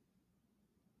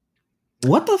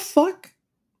 What the fuck?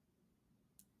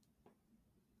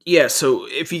 Yeah, so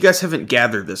if you guys haven't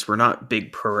gathered this, we're not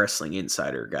big pro wrestling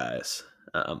insider guys.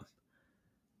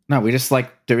 No, we just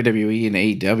like WWE and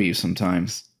AEW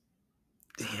sometimes.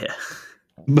 Yeah.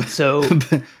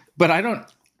 But I don't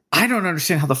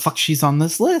understand how the fuck she's on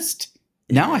this list.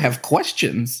 Now I have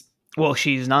questions. Well,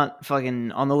 she's not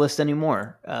fucking on the list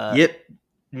anymore. Yep.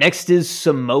 Next is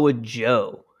Samoa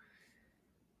Joe.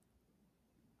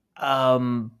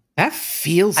 That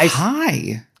feels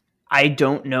high. I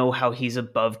don't know how he's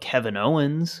above Kevin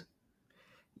Owens.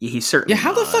 Yeah, he's certainly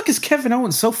how the fuck is Kevin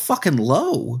Owens so fucking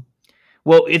low?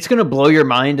 Well, it's going to blow your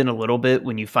mind in a little bit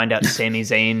when you find out Sami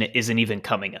Zayn isn't even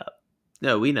coming up.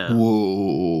 No, we know.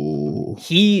 Whoa.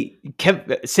 Sami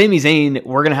Zayn,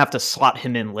 we're going to have to slot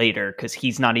him in later because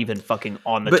he's not even fucking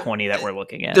on the 20 that we're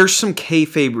looking at. There's some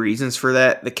kayfabe reasons for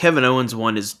that. The Kevin Owens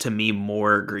one is, to me,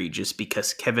 more egregious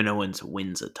because Kevin Owens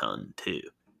wins a ton, too.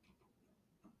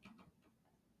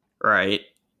 Right.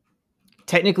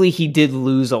 Technically, he did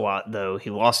lose a lot, though.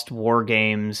 He lost War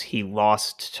Games. He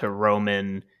lost to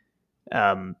Roman.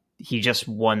 He just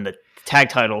won the tag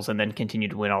titles and then continued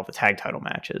to win all the tag title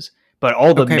matches. But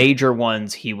all the major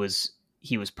ones, he was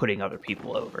putting other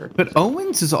people over. But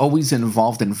Owens is always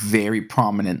involved in very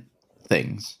prominent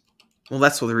things. Well,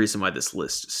 that's the reason why this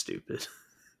list is stupid.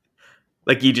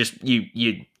 Like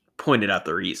you pointed out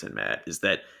the reason, Matt, is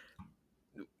that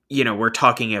we're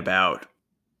talking about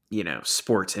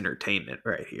sports entertainment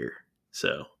right here.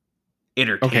 So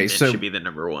entertainment should be the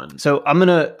number one. So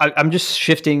I'm just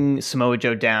shifting Samoa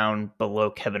Joe down below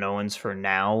Kevin Owens for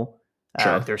now.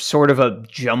 Sure. There's sort of a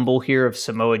jumble here of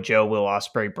Samoa Joe, Will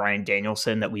Ospreay, Bryan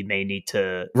Danielson that we may need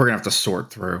to... We're going to have to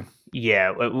sort through.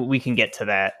 Yeah, we can get to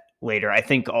that later. I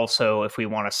think also if we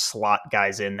want to slot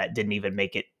guys in that didn't even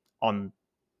make it on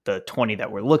the 20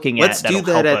 that we're looking at, let's do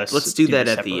that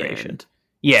at the end.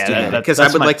 Yeah, because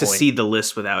I would like to see the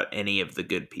list without any of the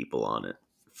good people on it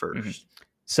first. Mm-hmm.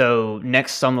 So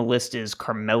next on the list is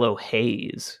Carmelo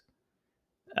Hayes.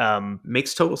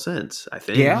 Makes total sense, I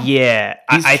think. Yeah.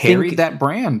 He's carried that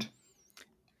brand.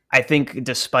 I think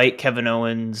despite Kevin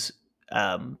Owens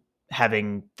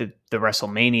having the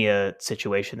WrestleMania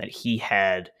situation that he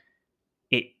had,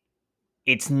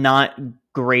 it's not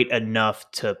great enough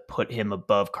to put him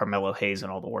above Carmelo Hayes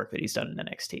and all the work that he's done in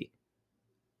NXT.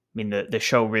 I mean, the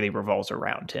show really revolves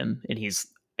around him, and he's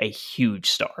a huge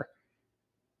star.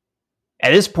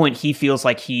 At this point, he feels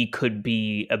like he could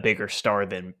be a bigger star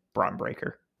than Braun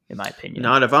Breaker, in my opinion.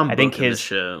 Not if I'm booking the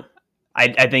show.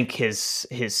 I think his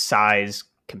size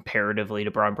comparatively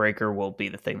to Braun Breaker will be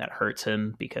the thing that hurts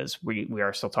him, because we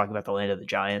are still talking about the land of the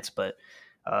giants. But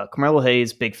Carmelo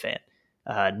Hayes, big fan.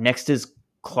 Next is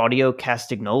Claudio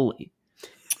Castagnoli.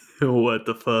 What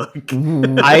the fuck?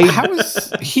 How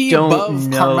is he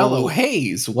above Carmelo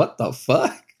Hayes? What the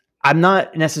fuck? I'm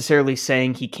not necessarily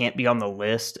saying he can't be on the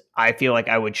list. I feel like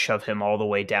I would shove him all the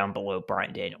way down below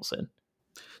Bryan Danielson.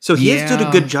 So he has done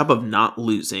a good job of not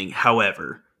losing.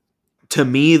 However, to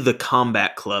me, the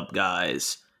Combat Club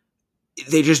guys,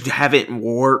 they just haven't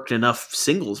worked enough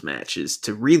singles matches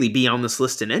to really be on this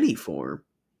list in any form.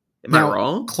 Am I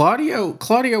wrong?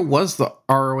 Claudio was the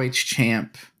ROH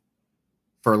champ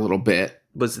for a little bit.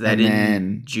 Was that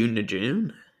in June to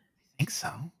June? I think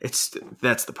so.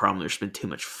 That's the problem. There's been too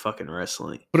much fucking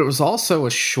wrestling. But it was also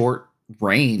a short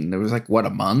reign. There was a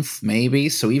month maybe.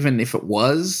 So even if it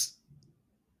was,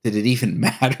 did it even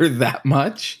matter that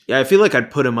much? Yeah, I feel like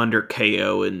I'd put him under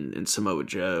KO and Samoa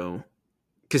Joe.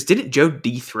 Because didn't Joe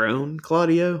dethrone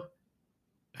Claudio?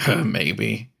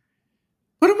 Maybe.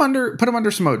 Put him under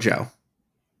Samoa Joe.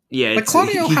 Yeah,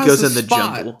 Claudio he goes in the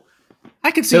jumble. I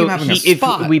could see him having a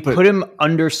spot. If we put him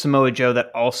under Samoa Joe,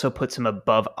 that also puts him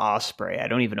above Ospreay. I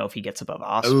don't even know if he gets above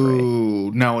Ospreay.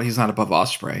 Ooh, no, he's not above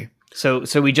Ospreay. So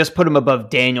we just put him above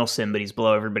Danielson, but he's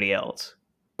below everybody else.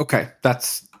 Okay,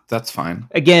 that's fine.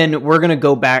 Again, we're going to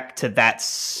go back to that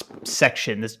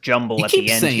section, this jumble at the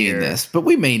end here. You keep saying this, but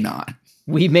we may not.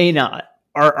 We may not.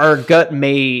 Our gut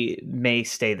may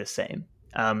stay the same.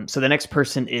 So the next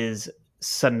person is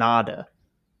Sanada.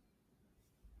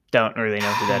 Don't really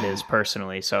know who that is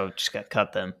personally, so just got to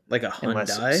cut them. Like a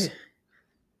Hyundai?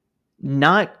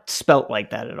 Not spelt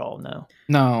like that at all, no.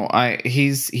 No,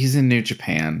 he's in New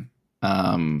Japan.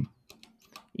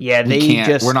 Yeah,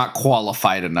 we're not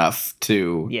qualified enough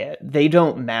to... Yeah, they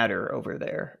don't matter over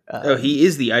there. He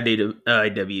is the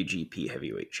IWGP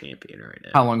heavyweight champion right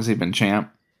now. How long has he been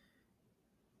champ?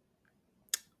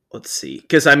 Let's see.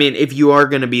 Because, I mean, if you are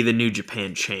going to be the New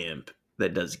Japan champ,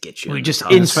 that does get you. We just,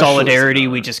 in solidarity,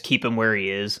 we just keep him where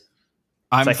he is.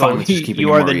 I'm fine with just keeping him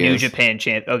where he is. You are the the New Japan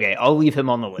champ. Okay, I'll leave him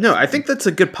on the list. No, I think that's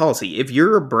a good policy. If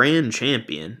you're a brand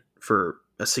champion for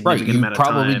a significant amount of time...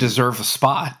 you probably deserve a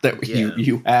spot that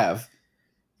you have.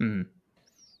 Mm.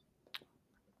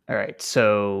 All right,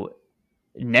 so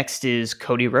next is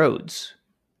Cody Rhodes.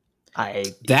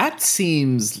 That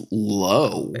seems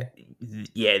low.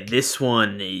 Yeah, this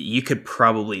one, you could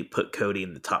probably put Cody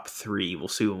in the top 3. We'll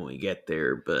see when we get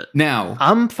there, but... Now,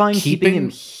 I'm fine keeping him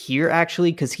here,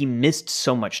 actually, because he missed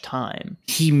so much time.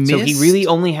 So he really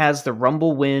only has the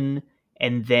Rumble win,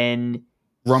 and then...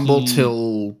 Rumble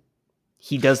till...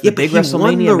 He does the big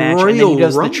WrestleMania match, and then he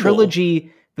does the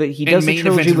trilogy... But he does the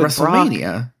trilogy with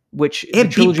WrestleMania. Brock,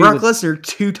 and beat Brock Lesnar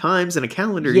 2 times in a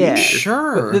calendar year.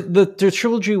 Sure. The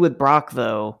trilogy with Brock,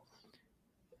 though...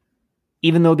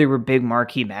 Even though they were big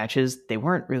marquee matches, they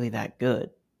weren't really that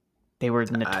good. They were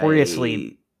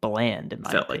notoriously bland, in my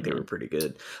opinion. Felt like they were pretty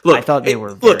good. Look, I thought they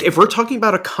were if we're talking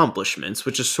about accomplishments,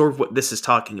 which is sort of what this is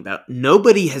talking about,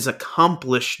 nobody has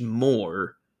accomplished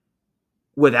more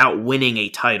without winning a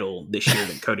title this year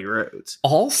than Cody Rhodes.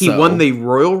 Also, he won the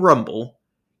Royal Rumble.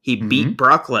 He beat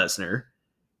Brock Lesnar.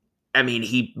 I mean,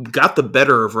 he got the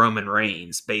better of Roman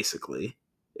Reigns, basically,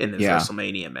 in this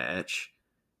WrestleMania match.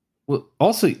 Well,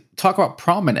 also, talk about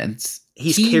prominence.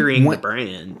 He's carrying the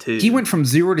brand, too. He went from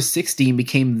 0 to 60 and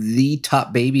became the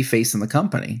top babyface in the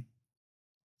company.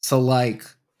 So, I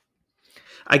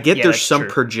get there's some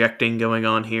projecting going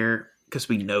on here, because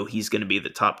we know he's going to be the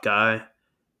top guy.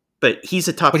 But he's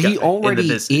a top guy he already in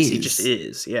the business. is. He just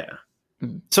is, yeah.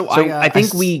 So I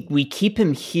think we keep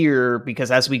him here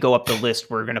because as we go up the list,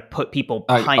 we're going to put people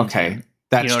behind him.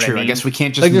 That's true. I guess we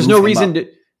can't just like. There's no reason to.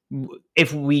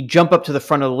 If we jump up to the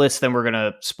front of the list, then we're going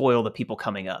to spoil the people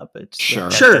coming up.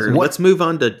 Sure. Let's move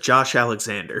on to Josh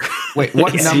Alexander. Wait,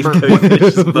 what number?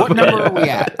 What number are we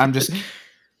at?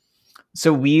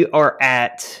 So we are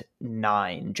at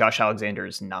 9. Josh Alexander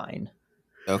is 9.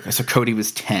 Okay, so Cody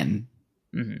was 10.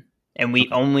 Mm-hmm.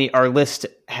 And our list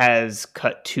has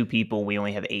cut 2 people. We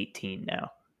only have 18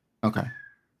 now. Okay.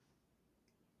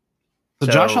 So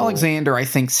Josh Alexander, I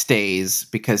think, stays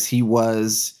because he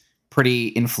was pretty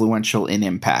influential in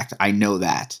Impact. I know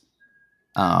that.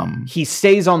 He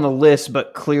stays on the list,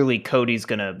 but clearly Cody's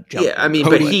going to jump. Yeah, I mean,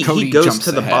 Cody goes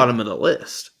to the bottom of the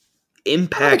list.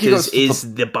 Impact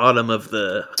is the bottom of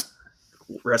the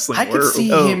wrestling world. I could see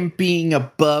him being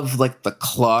above like the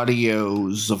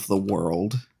Claudios of the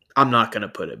world. I'm not going to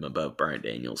put him above Bryan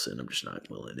Danielson. I'm just not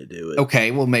willing to do it.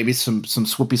 Okay, well, maybe some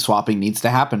swoopy swapping needs to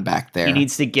happen back there. He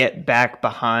needs to get back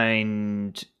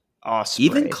behind Ospreay.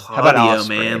 Even Claudio,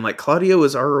 man. Like, Claudio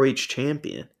was ROH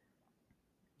champion.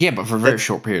 Yeah, but for a very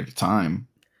short period of time.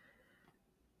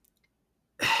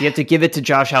 You have to give it to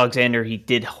Josh Alexander. He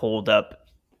did hold up.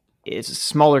 It's a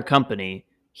smaller company.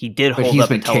 He did hold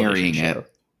up a television show.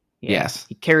 It. Yeah, yes.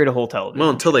 He carried a whole television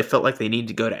Well, until they felt like they needed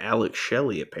to go to Alex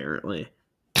Shelley, apparently.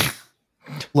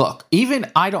 Look, even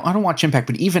I don't watch Impact,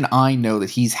 but even I know that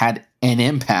he's had an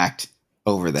impact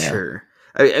over there. Sure.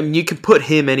 I mean, you could put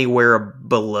him anywhere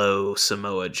below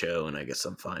Samoa Joe, and I guess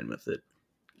I'm fine with it.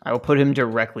 I will put him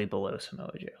directly below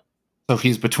Samoa Joe. So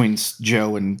he's between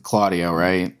Joe and Claudio,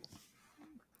 right?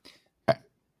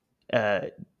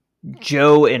 Okay.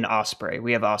 Joe and Ospreay.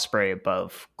 We have Ospreay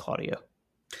above Claudio.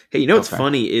 Hey, you know what's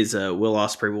funny is Will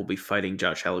Ospreay will be fighting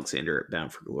Josh Alexander at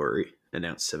Bound for Glory,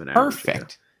 announced 7 hours ago.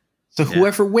 Perfect. So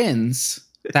whoever wins,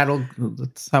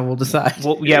 that's how we'll decide.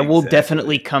 Well, yeah, exactly. We'll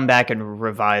definitely come back and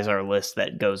revise our list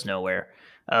that goes nowhere.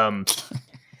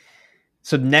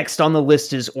 So next on the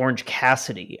list is Orange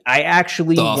Cassidy. I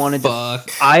actually want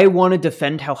to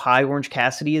defend how high Orange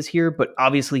Cassidy is here, but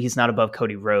obviously he's not above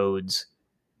Cody Rhodes.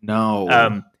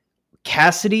 No.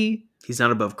 Cassidy, he's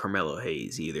not above Carmelo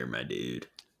Hayes either, my dude.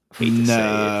 Hate to say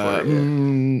it for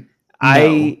you.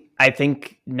 I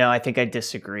think I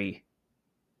disagree.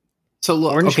 So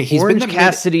look, Orange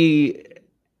Cassidy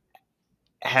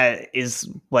is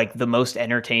like the most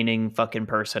entertaining fucking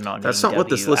person on. That's AEW not what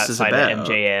this list is about.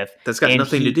 MJF. That's got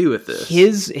nothing to do with this.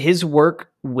 His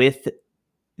work with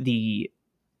the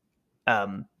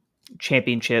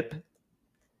championship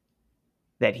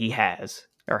that he has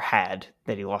or had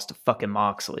that he lost to fucking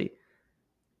Moxley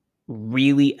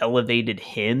really elevated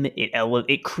him.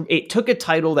 It took a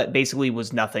title that basically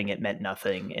was nothing. It meant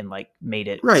nothing and like made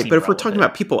it right. But if relevant. we're talking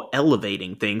about people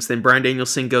elevating things, then Bryan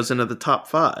Danielson goes into the top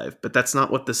 5. But that's not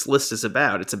what this list is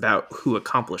about. It's about who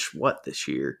accomplished what this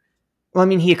year. Well, I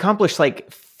mean, he accomplished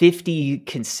like 50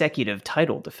 consecutive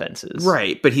title defenses.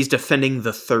 Right, but he's defending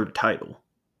the 3rd title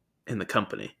in the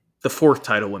company. The 4th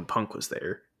title when Punk was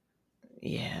there.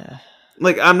 Yeah.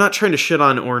 Like, I'm not trying to shit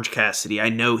on Orange Cassidy. I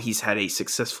know he's had a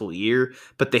successful year,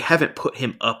 but they haven't put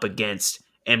him up against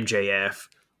MJF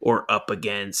or up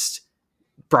against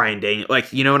Bryan Danielson.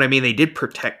 Like, you know what I mean? They did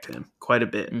protect him quite a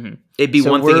bit. Mm-hmm. It'd be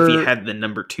one thing if he had the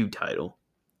number 2 title.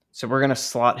 So we're going to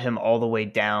slot him all the way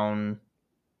down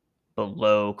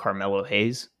below Carmelo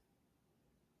Hayes?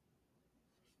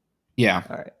 Yeah.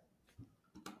 All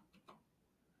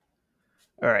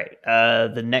right.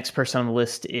 The next person on the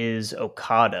list is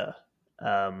Okada.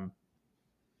 I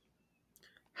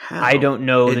don't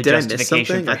know the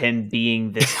justification for him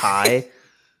being this high.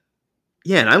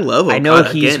 Yeah, and I love Okada. I know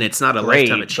again, it's not a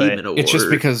lifetime achievement award. It's just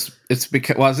because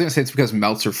well, I was gonna say it's because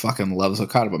Meltzer fucking loves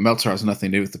Okada, but Meltzer has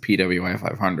nothing to do with the PWI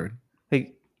 500.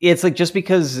 Like, it's like just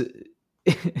because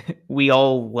we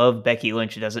all love Becky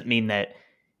Lynch, it doesn't mean that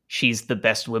she's the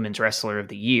best women's wrestler of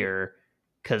the year,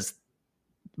 because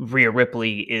Rhea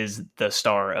Ripley is the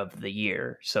star of the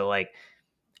year. So like,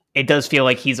 it does feel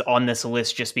like he's on this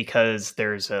list just because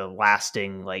there's a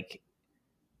lasting like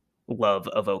love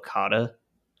of Okada.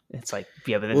 It's like,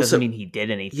 yeah, but that doesn't mean he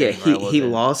did anything. Yeah, he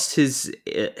lost his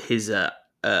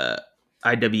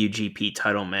IWGP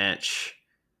title match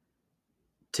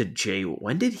to Jay.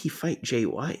 When did he fight Jay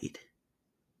White?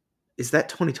 Is that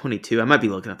 2022? I might be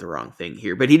looking at the wrong thing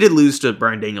here, but he did lose to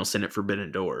Bryan Danielson at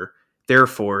Forbidden Door.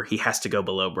 Therefore, he has to go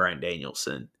below Bryan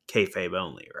Danielson, kayfabe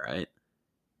only, right?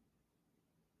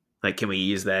 Like, can we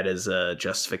use that as a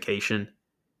justification?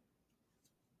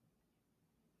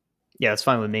 Yeah, that's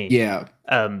fine with me. Yeah.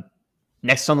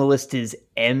 Next on the list is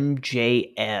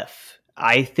MJF.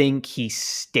 I think he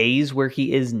stays where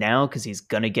he is now because he's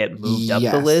going to get moved up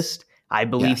the list. I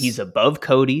believe he's above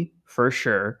Cody for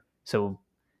sure. So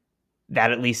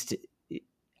that at least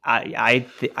I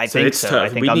think so. Tough. I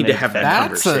think we need to have that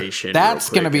conversation. That's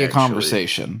going to be a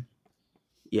conversation.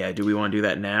 Yeah. Do we want to do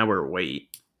that now or wait?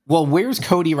 Well, where's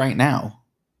Cody right now?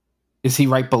 Is he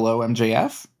right below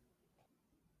MJF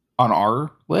on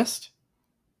our list?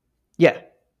 Yeah.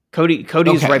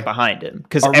 Cody's right behind him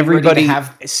because everybody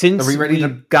since we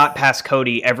got past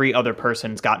Cody, every other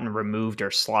person's gotten removed or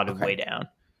slotted way down.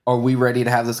 Are we ready to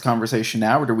have this conversation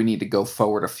now, or do we need to go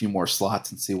forward a few more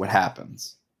slots and see what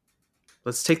happens?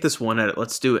 Let's take this one at it.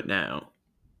 Let's do it now.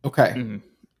 Okay. Mm-hmm.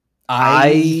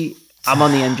 I'm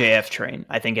on the MJF train.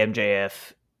 I think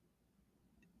MJF.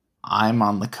 I'm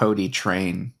on the Cody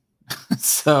train.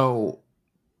 So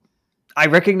I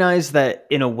recognize that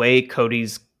in a way,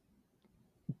 Cody's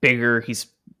bigger. He's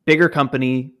bigger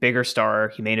company, bigger star.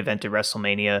 He main evented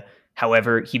WrestleMania.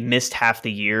 However, he missed half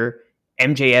the year.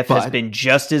 MJF has been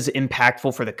just as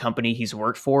impactful for the company he's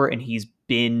worked for, and he's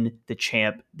been the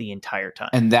champ the entire time.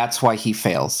 And that's why he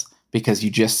fails, because you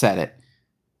just said it.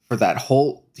 For that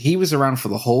he was around for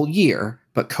the whole year,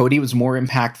 but Cody was more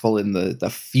impactful in the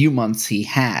few months he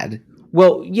had.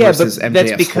 Well, yeah, but MJF's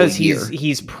that's because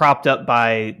he's propped up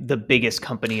by the biggest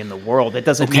company in the world. It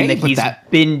doesn't mean that he's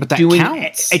been doing.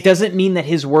 Counts. It doesn't mean that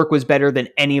his work was better than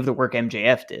any of the work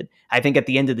MJF did. I think at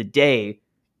the end of the day,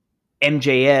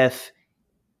 MJF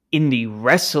in the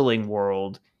wrestling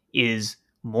world is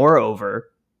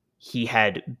moreover. He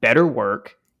had better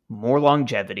work, more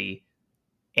longevity,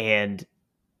 and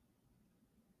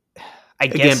I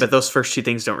guess, but those first two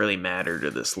things don't really matter to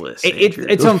this list.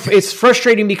 It's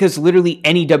frustrating because literally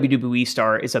any WWE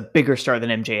star is a bigger star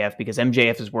than MJF because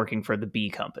MJF is working for the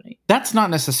B company. That's not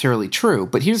necessarily true,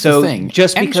 but here's the thing.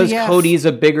 Just because Cody is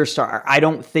a bigger star, I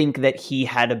don't think that he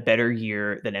had a better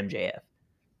year than MJF.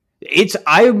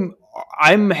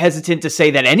 I'm hesitant to say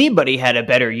that anybody had a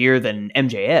better year than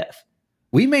MJF.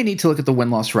 We may need to look at the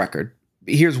win-loss record.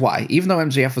 Here's why. Even though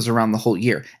MJF was around the whole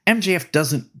year, MJF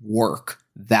doesn't work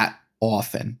that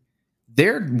often.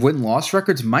 Their win-loss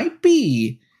records might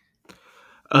be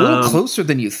a little closer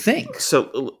than you think.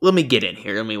 So let me get in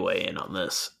here. Let me weigh in on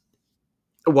this.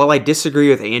 While I disagree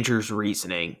with Andrew's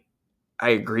reasoning, I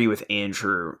agree with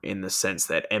Andrew in the sense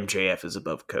that MJF is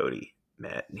above Cody,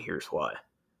 Matt, and here's why.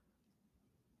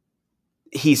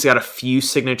 He's got a few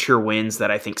signature wins that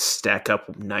I think stack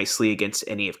up nicely against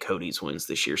any of Cody's wins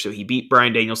this year. So he beat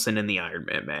Bryan Danielson in the Iron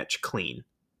Man match,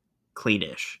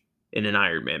 cleanish. In an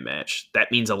Iron Man match.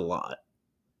 That means a lot,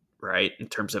 right? In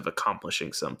terms of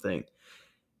accomplishing something.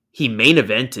 He main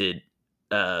evented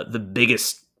the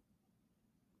biggest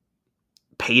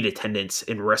paid attendance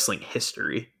in wrestling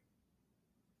history.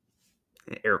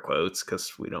 Air quotes,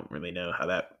 because we don't really know how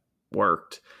that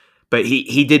worked. But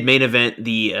he did main event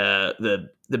the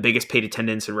biggest paid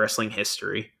attendance in wrestling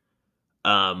history.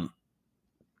 Not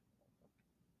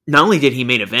only did he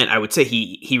main event, I would say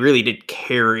he really did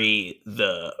carry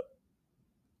the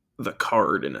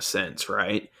card in a sense,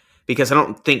 right? Because I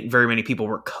don't think very many people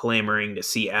were clamoring to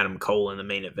see Adam Cole in the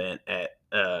main event at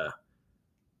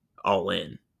All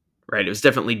In, right? It was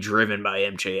definitely driven by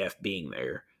MJF being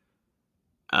there.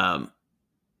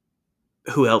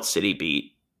 Who else did he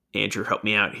beat? Andrew, help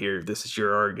me out here. This is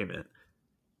your argument.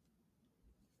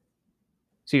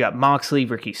 So you got Moxley,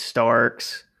 Ricky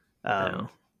Starks.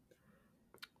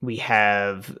 We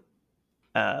have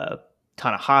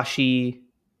Tanahashi,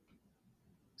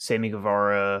 Sammy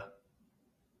Guevara,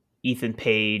 Ethan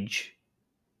Page,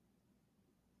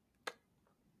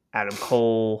 Adam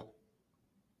Cole.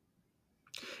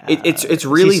 It's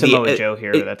really Samoa Joe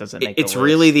here. That doesn't make it's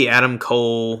really the Adam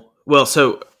Cole. Well,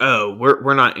 so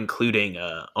we're not including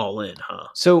All In, huh?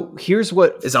 So here's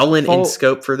what is All In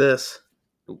scope for this.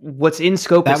 What's in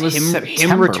scope that is him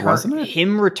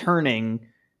returning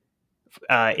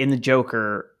in the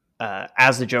Joker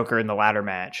as the Joker in the ladder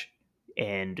match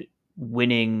and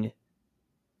winning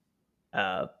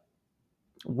it.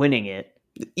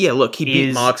 Yeah, look, he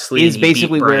beat Moxley. Is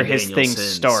basically where his Danielson, thing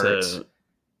starts.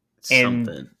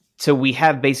 And so we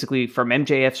have basically from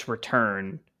MJF's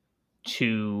return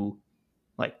to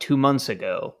like 2 months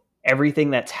ago,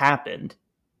 everything that's happened.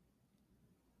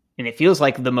 And it feels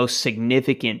like the most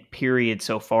significant period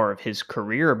so far of his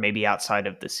career, maybe outside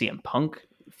of the CM Punk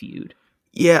feud.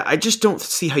 Yeah, I just don't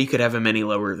see how you could have him any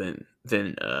lower than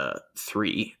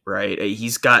 3, right?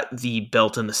 He's got the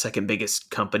belt in the second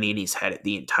biggest company, and he's had it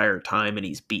the entire time, and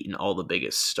he's beaten all the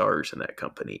biggest stars in that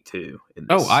company too.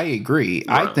 I agree.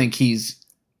 Run. I think he's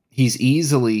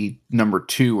easily number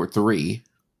 2 or 3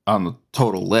 on the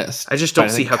total list. I just don't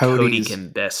see how Cody can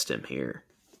best him here.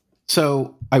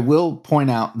 So I will point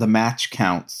out the match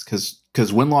counts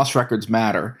because win-loss records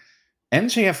matter.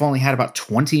 MJF only had about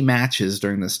 20 matches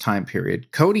during this time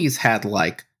period. Cody's had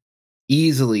like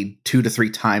easily 2 to 3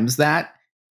 times that,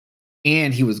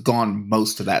 and he was gone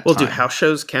most of that time. Well, do house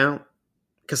shows count?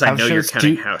 Because I know you're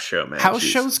counting house show matches. House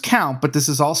shows count, but this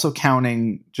is also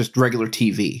counting just regular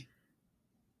TV.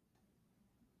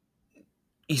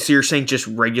 So you're saying just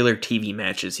regular TV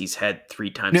matches he's had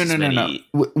 3 times as many?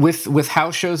 No. With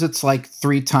house shows, it's like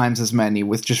 3 times as many.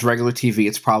 With just regular TV,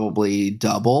 it's probably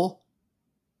double.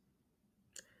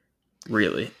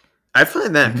 Really? I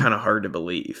find that kind of hard to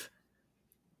believe.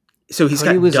 So he's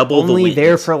Cody got was double the only wins.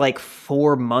 there for like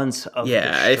 4 months of the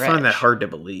I stretch. find that hard to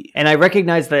believe. And I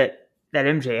recognize that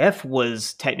MJF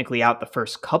was technically out the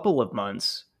first couple of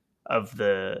months of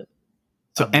the.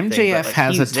 So of the MJF thing,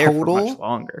 has a total for much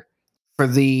longer. For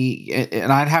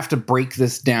and I'd have to break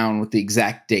this down with the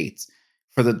exact dates.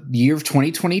 For the year of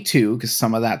 2022, because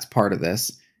some of that's part of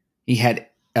this, he had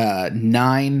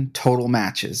 9 total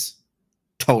matches.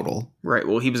 Total. Right.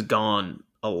 Well, he was gone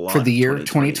a lot. For the year of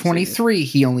 2023,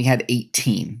 he only had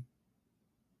 18.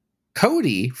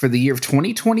 Cody, for the year of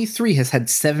 2023, has had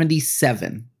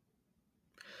 77.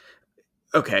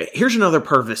 Okay, here's another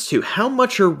part of this, too. How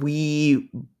much are we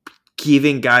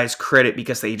giving guys credit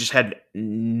because they just had,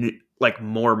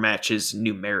 more matches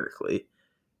numerically?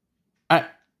 I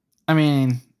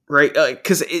mean... Right?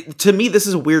 Because to me, this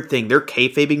is a weird thing. They're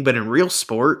kayfabing, but in real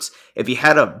sports, if you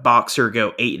had a boxer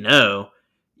go 8-0,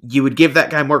 you would give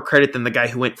that guy more credit than the guy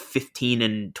who went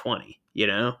 15-20, you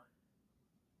know?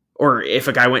 Or if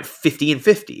a guy went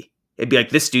 50-50, it'd be like,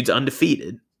 this dude's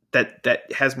undefeated.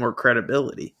 That has more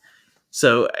credibility.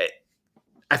 So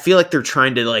I feel like they're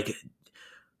trying to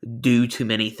do too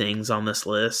many things on this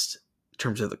list in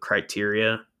terms of the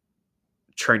criteria,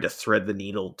 trying to thread the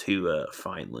needle too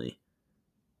finely.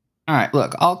 All right,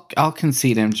 look, I'll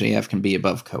concede MJF can be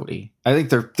above Cody. I think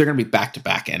they're going to be back to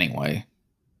back anyway.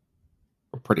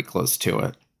 We're pretty close to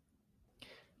it.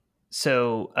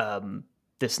 So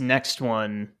this next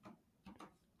one,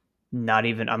 I'm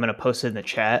going to post it in the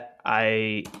chat.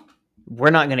 We're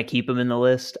not going to keep him in the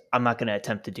list. I'm not going to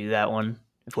attempt to do that one.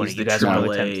 If one He's of you the guys want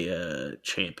to attempt,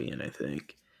 champion, I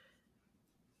think.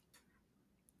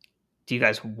 Do you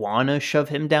guys want to shove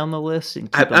him down the list and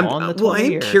keep him on the 20? Well,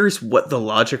 I am curious what the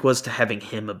logic was to having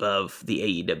him above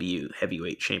the AEW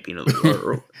heavyweight champion of the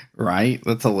world. Right?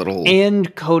 That's a little...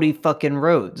 And Cody fucking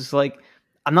Rhodes.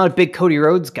 I'm not a big Cody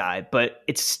Rhodes guy, but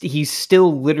he's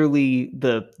still literally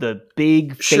the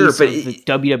big face of the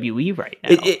WWE right now.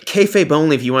 It kayfabe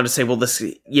only if you want to say, well, this,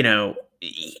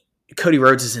 Cody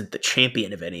Rhodes isn't the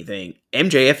champion of anything.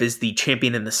 MJF is the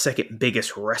champion in the second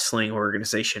biggest wrestling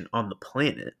organization on the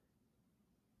planet.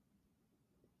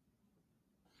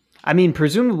 I mean,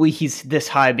 presumably he's this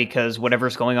high because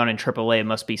whatever's going on in AAA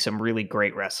must be some really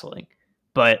great wrestling.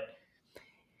 But,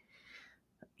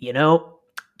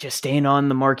 just staying on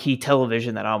the marquee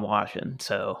television that I'm watching,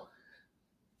 so...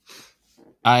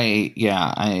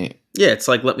 Yeah, it's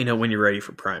like, let me know when you're ready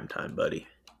for prime time, buddy.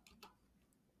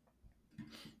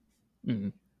 Mm-hmm.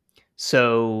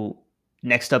 So,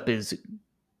 next up is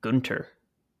Gunter.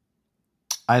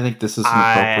 I think this is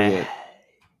inappropriate.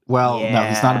 No,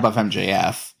 he's not above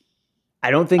MJF. I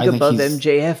don't think above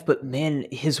MJF, but man,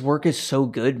 his work is so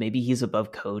good. Maybe he's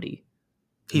above Cody.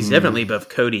 He's definitely above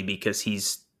Cody because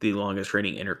he's the longest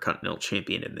reigning Intercontinental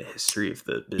Champion in the history of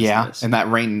the business. Yeah, and that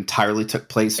reign entirely took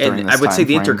place during this I would say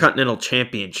the frame. Intercontinental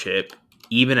Championship,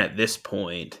 even at this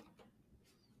point,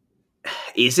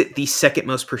 is it the second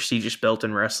most prestigious belt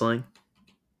in wrestling?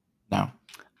 No.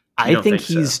 I think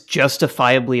he's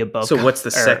justifiably above. So what's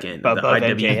the second? The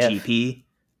IWGP?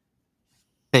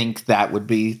 I think that would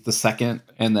be the second,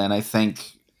 and then I think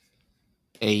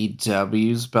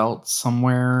AEW's belt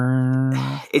somewhere.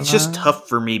 It's just tough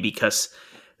for me because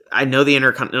I know the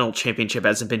Intercontinental Championship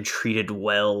hasn't been treated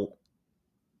well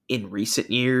in recent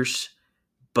years,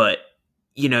 but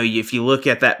if you look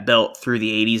at that belt through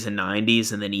the 80s and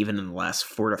 90s, and then even in the last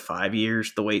 4 to 5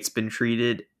 years, the way it's been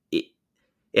treated,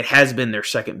 it has been their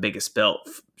second biggest belt,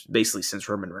 basically since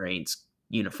Roman Reigns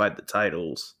unified the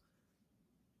titles.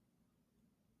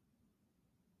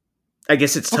 I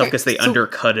guess it's tough because they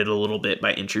undercut it a little bit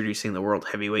by introducing the World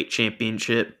Heavyweight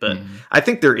Championship, but I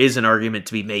think there is an argument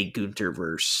to be made Gunter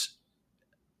versus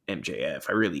MJF.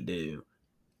 I really do.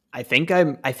 I think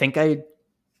I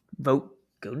vote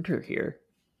Gunter here.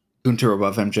 Gunter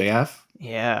above MJF?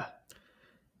 Yeah.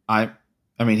 I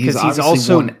mean, he's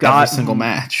also won every single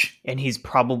match. And he's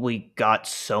probably got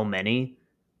so many.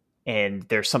 And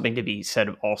there's something to be said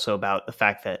also about the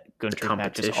fact that Gunter's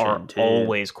matches are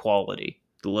always quality.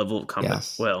 The level of competition.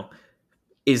 Yes. Well,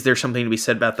 is there something to be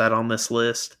said about that on this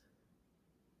list?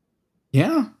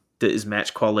 Yeah. Does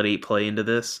match quality play into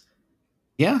this?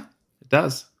 Yeah, it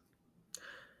does.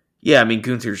 Yeah, I mean,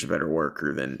 Gunther's a better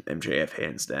worker than MJF,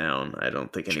 hands down. I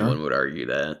don't think anyone would argue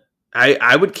that.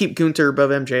 I would keep Gunther above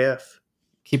MJF.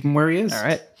 Keep him where he is. All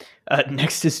right.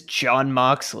 Next is Jon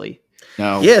Moxley.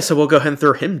 No. Yeah, so we'll go ahead and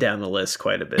throw him down the list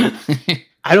quite a bit.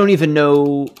 I don't even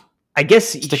know. I guess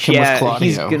Stick him with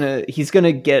Claudio. he's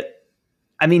gonna get.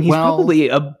 I mean, he's probably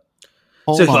a.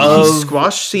 So he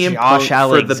squashed CM Punk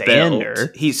for the Alexander.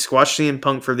 belt. He squashed CM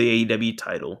Punk for the AEW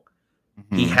title.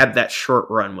 Mm-hmm. He had that short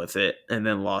run with it and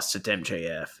then lost it to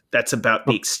MJF. That's about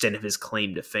the extent of his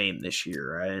claim to fame this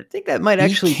year, right? I think that might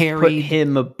actually put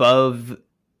him above.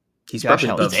 He's probably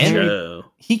above Joe.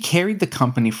 He carried the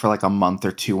company for like a month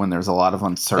or two when there was a lot of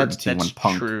uncertainty when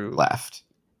Punk left.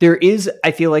 There is,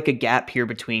 I feel like, a gap here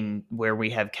between where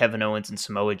we have Kevin Owens and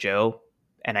Samoa Joe.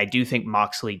 And I do think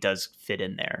Moxley does fit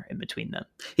in there in between them.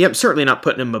 Yeah, I'm certainly not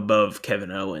putting him above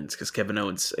Kevin Owens because Kevin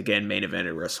Owens, again, main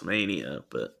evented WrestleMania.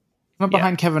 But I'm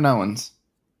behind Kevin Owens.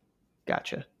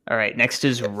 Gotcha. All right, next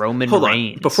is Roman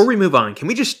Reigns. Before we move on, can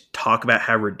we just talk about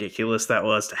how ridiculous that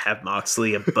was to have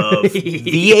Moxley above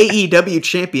the AEW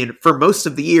champion for most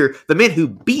of the year, the man who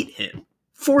beat him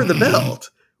for the belt?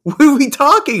 What are we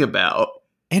talking about?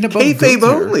 And above kayfabe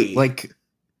only.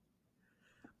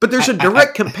 But there's a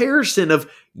direct comparison of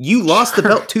you lost the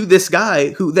belt to this guy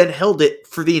who then held it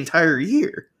for the entire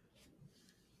year.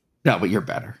 No, but you're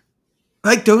better.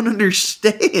 I don't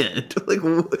understand.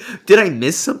 Did I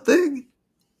miss something?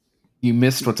 You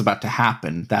missed what's about to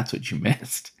happen. That's what you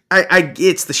missed.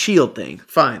 It's the Shield thing.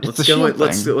 Fine, let's go.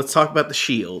 Let's talk about the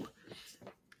Shield.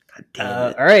 God damn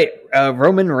it! All right,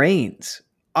 Roman Reigns.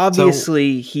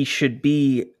 Obviously, he should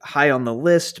be high on the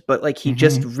list, but he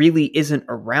just really isn't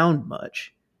around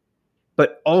much.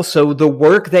 But also, the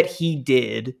work that he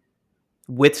did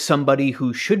with somebody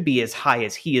who should be as high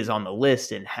as he is on the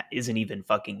list and isn't even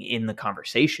fucking in the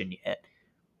conversation yet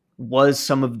was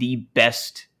some of the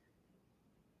best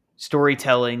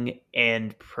storytelling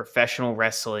and professional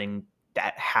wrestling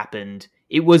that happened.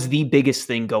 It was the biggest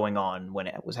thing going on when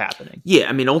it was happening. Yeah,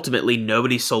 I mean, ultimately,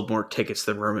 nobody sold more tickets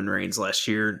than Roman Reigns last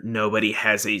year. Nobody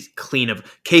has a clean of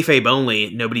kayfabe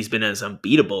only. Nobody's been as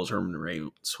unbeatable as Roman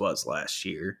Reigns was last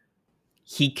year.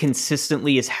 He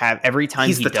consistently is every time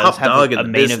he's he the does top have dog a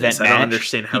main event match. I don't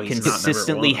understand how he he's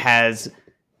consistently not has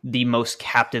the most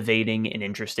captivating and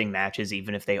interesting matches,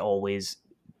 even if they always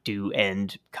do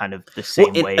end kind of the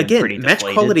same way. Again, pretty match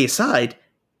deflated. Quality aside,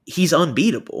 he's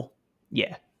unbeatable.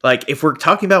 Yeah. If we're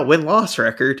talking about win-loss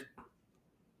record,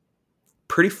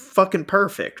 pretty fucking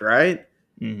perfect, right?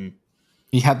 Mm-hmm.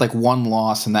 He had one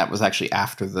loss, and that was actually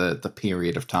after the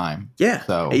period of time. Yeah,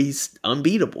 so he's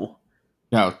unbeatable.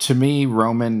 No, to me,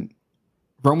 Roman's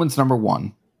number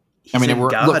one. He's in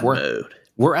God mode.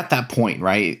 We're at that point,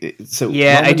 right? So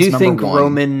yeah, Roman's I do think one.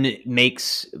 Roman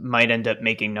might end up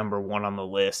making number one on the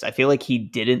list. I feel like he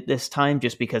didn't this time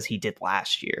just because he did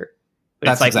last year.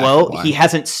 But that's it's why. He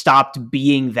hasn't stopped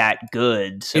being that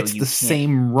good. So it's the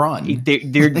same run.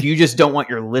 You just don't want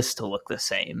your list to look the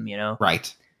same,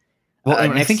 Right. Well,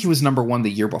 I think he was number one the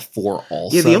year before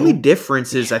also. Yeah, the only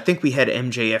difference is I think we had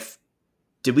MJF.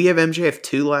 Did we have MJF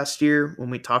 2 last year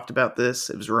when we talked about this?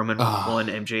 It was Roman 1,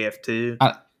 MJF 2.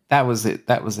 That was it.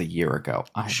 That was a year ago.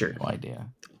 I have no idea.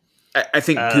 I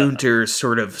think Gunther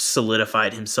sort of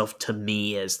solidified himself to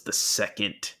me as the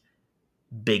second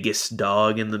biggest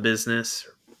dog in the business.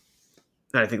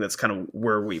 And I think that's kind of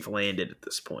where we've landed at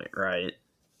this point, right?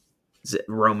 Is it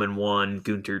Roman 1,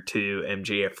 Gunther 2,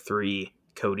 MJF 3,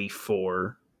 Cody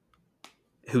 4.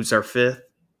 Who's our fifth?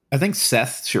 I think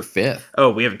Seth's your fifth.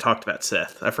 Oh, we haven't talked about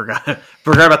Seth. I forgot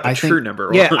about the true number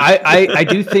one. Yeah, I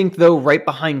do think, though, right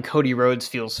behind Cody Rhodes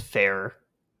feels fair,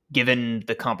 given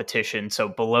the competition. So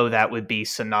below that would be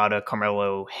Sonata,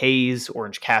 Carmelo Hayes,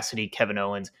 Orange Cassidy, Kevin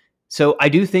Owens. So I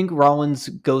do think Rollins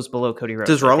goes below Cody Rhodes.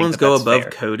 Does Rollins go above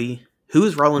Cody? Who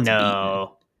is Rollins beaten?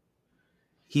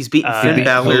 He's beaten Finn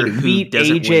Balor, who beat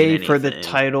doesn't AJ for the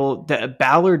title.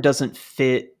 Balor doesn't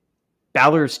fit.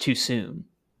 Balor's too soon.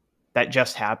 That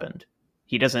just happened.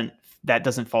 That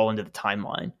doesn't fall into the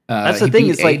timeline. That's the thing.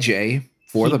 Is AJ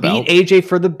for the belt. Beat AJ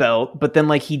for the belt, but then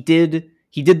he did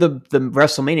the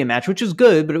WrestleMania match, which is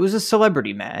good, but it was a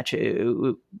celebrity match.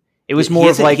 It was more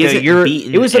of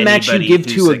it was a match you give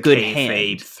to a good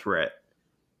hand. Threat.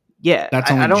 Yeah,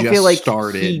 that's only I don't just feel like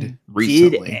started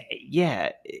recently.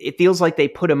 Yeah, it feels like they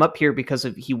put him up here because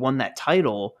he won that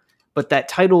title, but that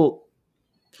title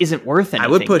isn't worth anything.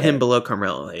 I would put him below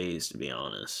Carmelo Hayes, to be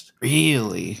honest.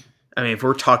 Really? I mean, if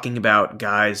we're talking about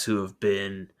guys who have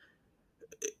been,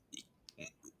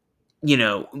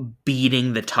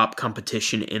 beating the top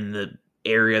competition in the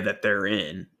area that they're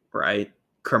in, right?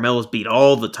 Carmelo's beat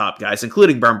all the top guys,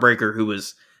 including Braun Breaker, who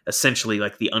was essentially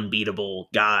like the unbeatable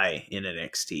guy in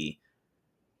NXT.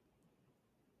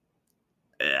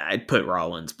 I'd put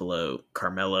Rollins below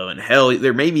Carmelo, and hell,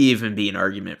 there may even be an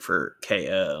argument for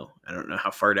KO. I don't know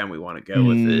how far down we want to go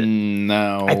with it.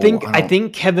 No, I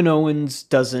think Kevin Owens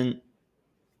doesn't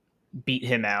beat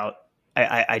him out.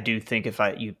 I do think if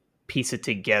you piece it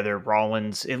together,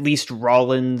 Rollins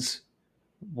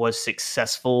was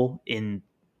successful in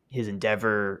his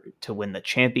endeavor to win the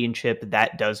championship.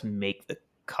 That does make the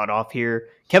cutoff here.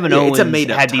 Kevin Owens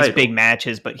had these big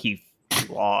matches, but he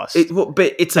lost.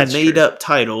 But it's a made-up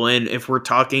title, and if we're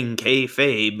talking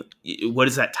kayfabe, what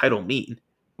does that title mean?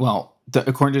 Well,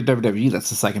 according to WWE, that's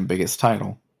the second biggest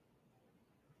title.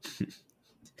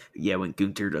 Yeah, when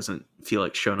Gunther doesn't feel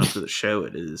like showing up to the show,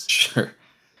 it is. Sure.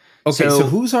 Okay, so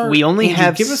who's our... We only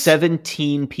have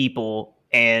 17 people,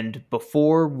 and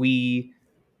before we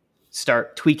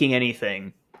start tweaking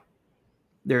anything,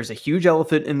 there's a huge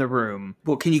elephant in the room.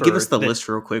 Well, can you give us the list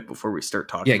real quick before we start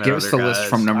talking about give us the list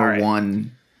from number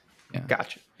one. Yeah.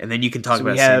 Gotcha. And then you can talk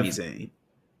about Sami Zayn.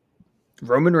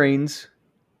 Roman Reigns,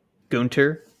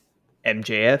 Gunther,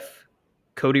 MJF,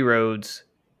 Cody Rhodes,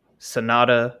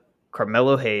 Sonata,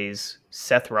 Carmelo Hayes,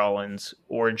 Seth Rollins,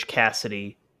 Orange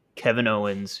Cassidy, Kevin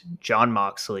Owens, Jon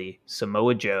Moxley,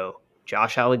 Samoa Joe,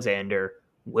 Josh Alexander,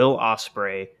 Will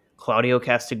Ospreay, Claudio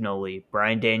Castagnoli,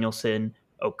 Bryan Danielson,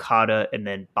 Okada, and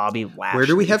then Bobby Lashley. Where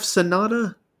do we have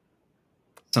Sonata?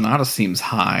 Sonata seems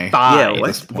high.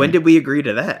 When did we agree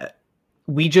to that?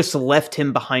 We just left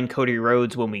him behind Cody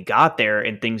Rhodes when we got there,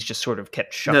 and things just sort of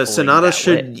kept shuffling. No, Sonata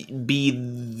should be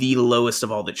the lowest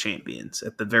of all the champions,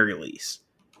 at the very least.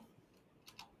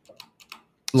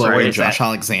 Lower than Josh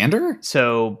Alexander?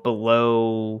 So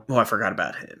below... Well, I forgot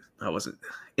about him.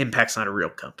 Impact's not a real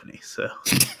company, so...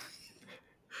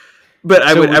 But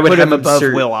I would put him above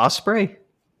Will Ospreay?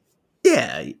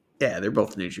 Yeah, they're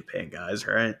both New Japan guys,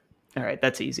 right? All right,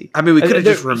 that's easy. I mean, we could have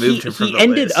just removed him from the list. He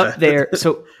ended up there.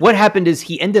 So what happened is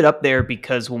he ended up there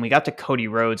because when we got to Cody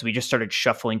Rhodes, we just started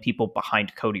shuffling people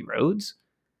behind Cody Rhodes.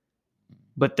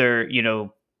 But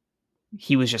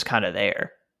he was just kind of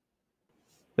there.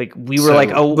 Like we were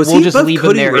we'll just leave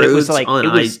him there. And it was like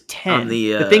it was 10.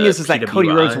 The thing is that Cody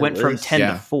Rhodes went from 10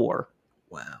 to 4.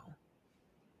 Wow.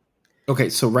 Okay,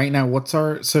 so right now,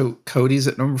 Cody's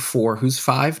at number 4. Who's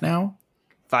 5 now?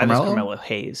 5 is Carmelo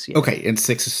Hayes. Yeah. Okay, and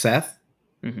 6 is Seth.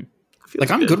 Mm-hmm.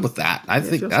 I'm good with that. I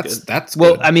think that's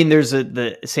well. Good. I mean, there's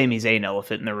the Sami Zayn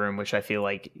elephant in the room, which I feel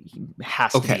like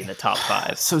has to be in the top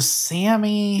 5. So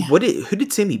Sami, who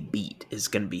did Sami beat? Is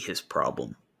going to be his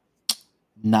problem.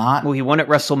 He won at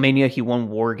WrestleMania. He won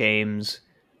War Games.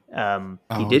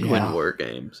 He did win War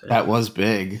Games. That was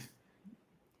big.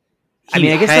 I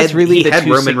guess that's really the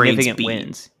two significant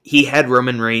wins. He had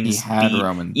Roman Reigns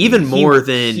beat. Even more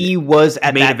than he was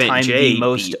at that time the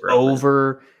most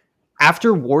over.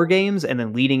 After War Games and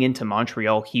then leading into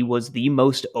Montreal, he was the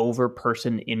most over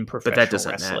person in professional wrestling.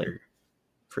 But that doesn't matter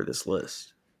for this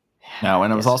list. No,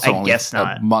 and it was also only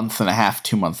a month and a half,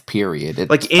 2-month period.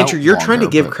 Andrew, you're trying to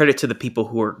give credit to the people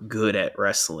who are good at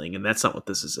wrestling, and that's not what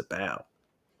this is about.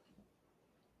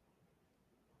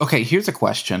 Okay, here's a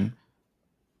question.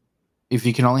 If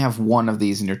you can only have one of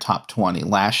these in your top 20,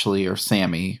 Lashley or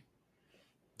Sami,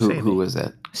 who is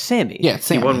it? Sami. Yeah,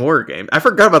 Sami. He won War Games. I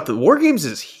forgot about the War Games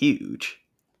is huge.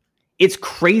 It's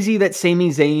crazy that Sami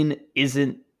Zayn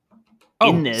isn't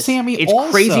in this. It's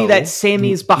also crazy that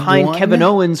Sami's behind Kevin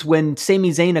Owens when Sami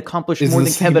Zayn accomplished more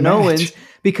than Kevin Owens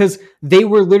because they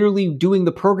were literally doing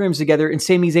the programs together and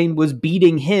Sami Zayn was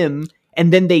beating him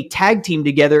and then they tag teamed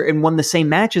together and won the same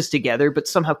matches together, but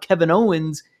somehow Kevin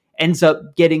Owens ends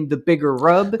up getting the bigger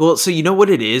rub. Well, so you know what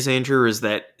it is, Andrew, is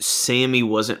that Sami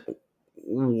wasn't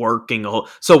working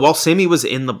so while Sami was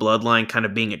in the bloodline kind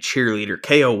of being a cheerleader,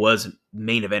 KO was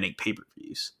main eventing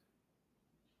pay-per-views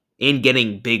and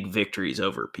getting big victories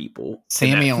over people.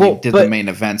 Sami only did the main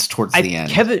events towards the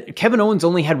end. Kevin Owens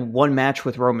only had one match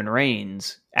with Roman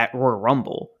Reigns at Royal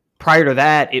Rumble. Prior to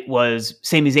that, it was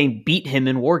Sami Zayn beat him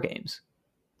in War Games.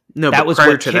 No, that was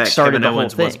prior what to that, Kevin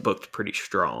Owens was booked pretty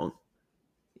strong.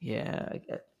 Yeah.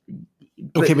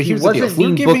 But he wasn't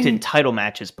being booked in title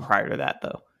matches prior to that,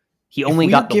 though. He only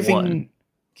got the one.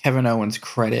 Kevin Owens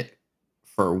credit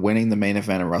for winning the main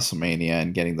event of WrestleMania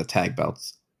and getting the tag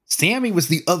belts. Sami was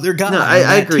the other guy. No,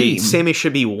 I agree. Sami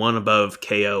should be one above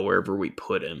KO wherever we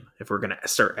put him if we're going to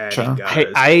start adding guys.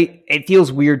 It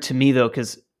feels weird to me, though,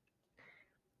 because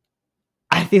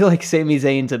I feel like Sami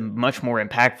Zayn's much more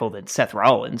impactful than Seth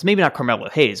Rollins. Maybe not Carmelo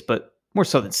Hayes, but more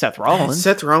so than Seth Rollins.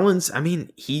 Seth Rollins, I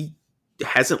mean, he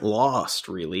hasn't lost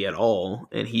really at all,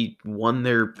 and he won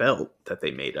their belt that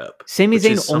they made up. Sami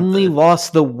Zayn only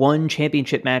lost the one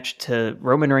championship match to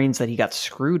Roman Reigns that he got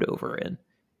screwed over in.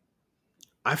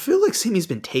 I feel like Sami's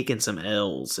been taking some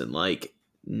L's in like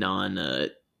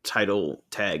non-title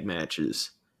tag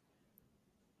matches.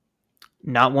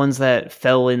 Not ones that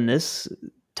fell in this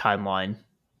timeline,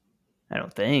 I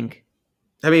don't think.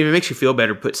 I mean, if it makes you feel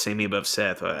better, put Sami above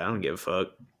Seth. I don't give a fuck.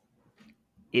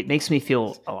 It makes me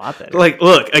feel a lot better. Like,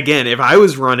 look, again, if I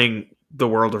was running the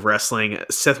world of wrestling,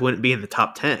 Seth wouldn't be in the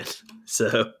top 10.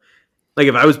 So, like,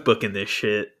 if I was booking this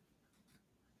shit.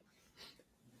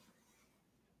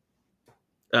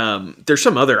 There's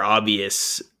some other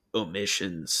obvious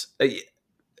omissions.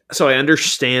 So I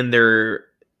understand they're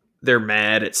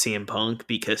mad at CM Punk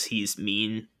because he's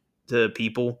mean to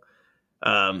people.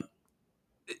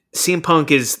 CM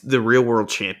Punk is the real world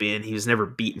champion. He was never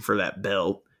beaten for that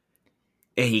belt.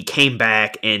 And he came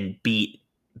back and beat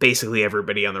basically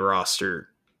everybody on the roster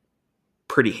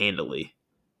pretty handily.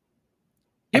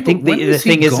 I think the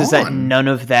thing is that none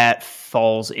of that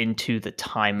falls into the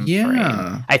time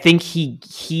frame. I think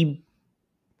he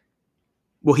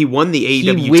won the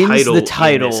AEW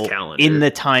title in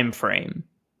the time frame,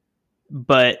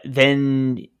 but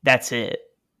then that's it.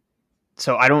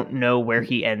 So I don't know where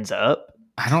he ends up.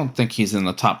 I don't think he's in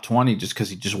the top 20 just because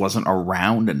he just wasn't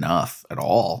around enough at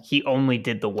all. He only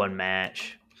did the one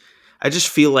match. I just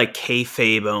feel like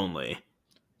kayfabe only.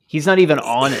 He's not even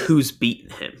on it. Who's beating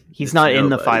him? He's not in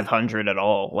the 500 at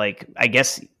all. Like, I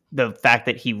guess the fact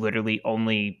that he literally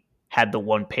only had the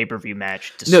one pay-per-view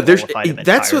match disqualified him entirely.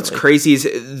 That's what's crazy is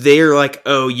they're like,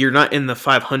 oh, you're not in the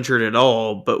 500 at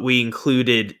all, but we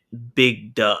included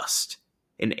Big Dust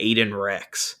and Aiden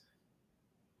Rex.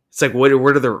 It's like, what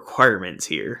are the requirements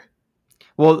here?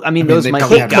 Well, I mean those might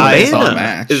be guys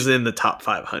is in the top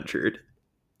 500.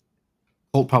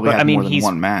 Colt probably had more than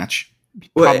one match.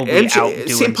 Probably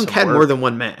CM Punk had more than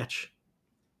one match.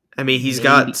 I mean, he's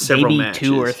got several matches.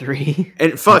 2 or 3.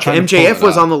 And fuck, MJF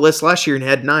was on the list last year and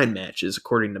had 9 matches,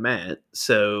 according to Matt.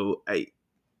 So I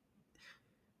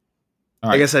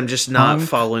guess I'm just not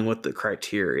following what the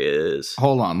criteria is.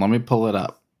 Hold on, let me pull it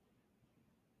up.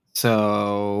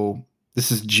 So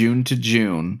this is June to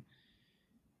June.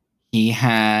 He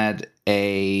had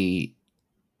a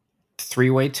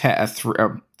 3-way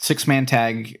 6-man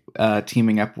tag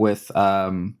teaming up with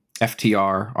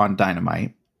FTR on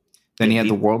Dynamite. Then he had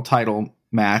the world title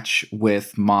match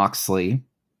with Moxley.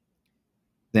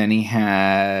 Then he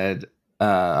had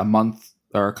a month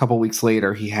or a couple weeks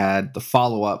later, he had the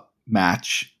follow-up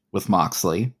match with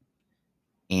Moxley.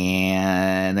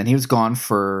 And then he was gone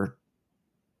for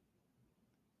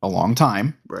a long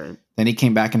time. Right. Then he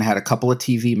came back and had a couple of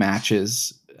TV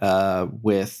matches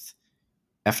with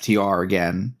FTR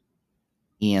again.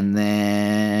 And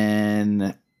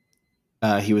then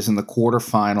he was in the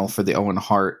quarterfinal for the Owen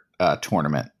Hart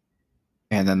tournament.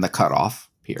 And then the cutoff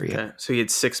period. Okay. So he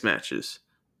had 6 matches.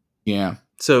 Yeah.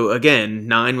 So again,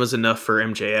 9 was enough for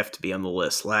MJF to be on the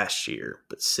list last year.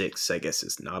 But 6, I guess,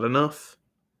 is not enough.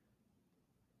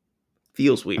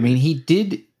 Feels weird. I mean, he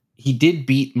did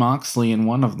beat Moxley in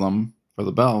one of them for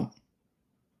the belt.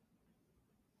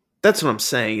 That's what I'm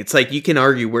saying. It's like you can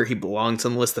argue where he belongs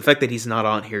on the list. The fact that he's not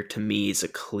on here to me is a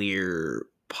clear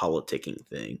politicking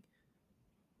thing.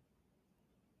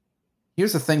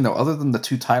 Here's the thing, though. Other than the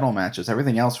 2 title matches,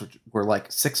 everything else were like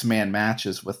 6-man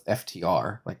matches with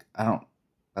FTR. Like,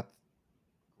 that's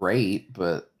great,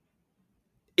 but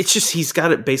it's just he's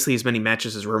got it basically as many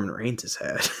matches as Roman Reigns has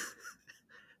had.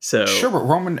 So sure,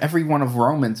 but every one of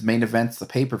Roman's main events the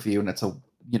pay-per-view, and it's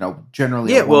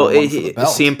generally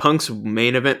CM Punk's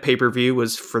main event pay-per-view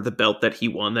was for the belt that he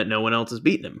won that no one else has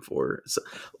beaten him for. So,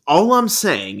 all I'm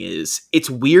saying is it's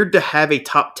weird to have a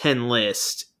top 10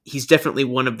 list. He's definitely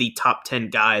one of the top 10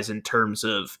 guys in terms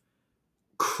of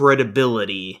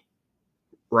credibility,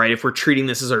 right? If we're treating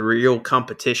this as a real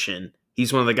competition,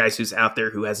 he's one of the guys who's out there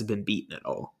who hasn't been beaten at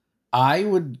all. I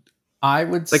would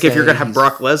like if you're gonna have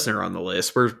Brock Lesnar on the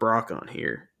list, where's Brock on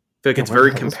here? I feel like it's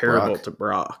very comparable to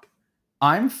Brock.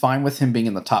 I'm fine with him being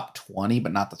in the top 20,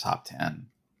 but not the top 10.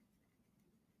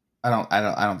 I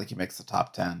don't think he makes the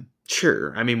top 10.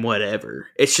 Sure, I mean whatever.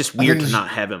 It's just weird to not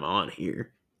have him on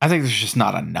here. I think there's just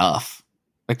not enough.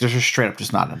 Like there's just straight up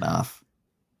just not enough.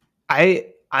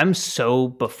 I'm so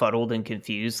befuddled and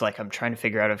confused. Like I'm trying to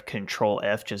figure out if Control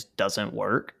F just doesn't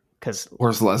work.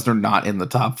 Where's Lesnar not in the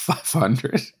top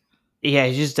 500? Yeah,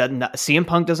 he just doesn't. CM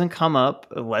Punk doesn't come up.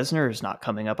 Lesnar is not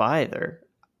coming up either.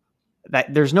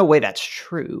 There's no way that's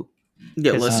true.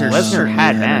 Yeah, Lesnar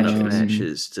had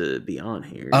matches to be on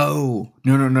here. Oh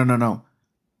no!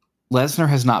 Lesnar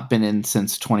has not been in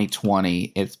since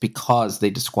 2020. It's because they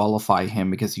disqualify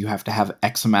him because you have to have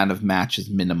X amount of matches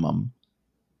minimum.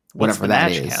 What's whatever the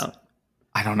that match is. count?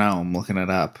 I don't know. I'm looking it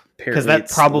up. Because that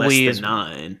probably is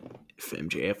 9 if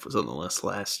MJF was on the list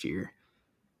last year.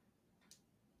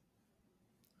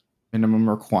 Minimum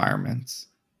requirements.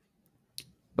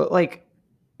 But like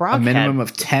Brock a minimum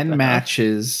of 10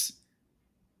 matches.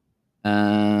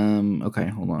 Okay,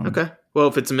 hold on. Okay. Well,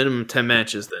 if it's a minimum of 10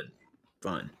 matches, then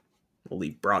fine. We'll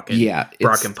leave Brock and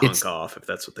Punk off if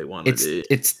that's what they want to do.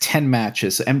 It's 10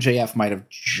 matches. So MJF might have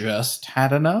just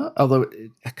had enough, although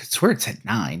I could swear it said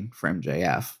 9 for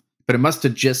MJF. But it must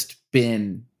have just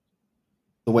been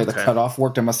the way the cutoff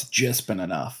worked. It must have just been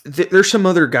enough. There's some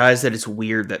other guys that it's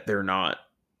weird that they're not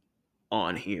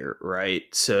on here, right?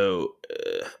 So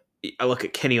I look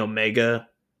at Kenny Omega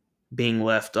being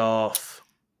left off.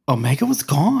 Omega was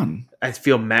gone. I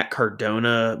feel Matt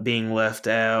Cardona being left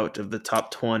out of the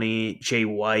top 20. Jay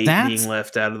White being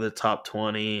left out of the top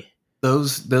 20.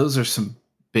 Those are some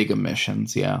big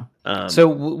omissions, yeah. So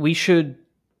we should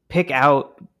pick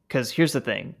out, because here's the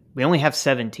thing. We only have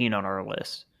 17 on our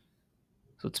list.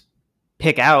 So let's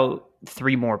pick out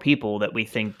 3 more people that we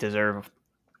think deserve.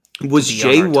 Was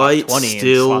Jay White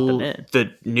still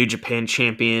the New Japan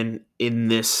champion in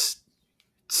this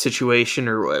situation,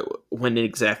 or when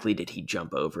exactly did he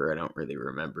jump over? I don't really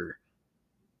remember.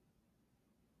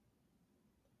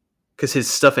 Because his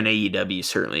stuff in AEW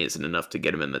certainly isn't enough to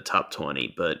get him in the top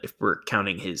 20, but if we're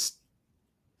counting his,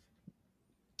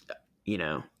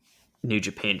 New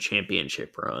Japan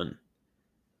championship run.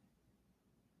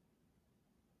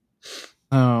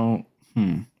 Oh,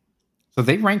 So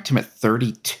they ranked him at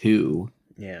 32.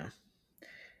 Yeah.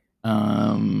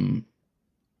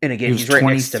 And again, he's right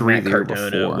next to Matt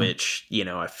Cardona, which,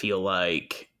 I feel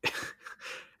like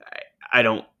I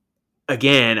don't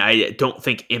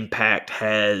think Impact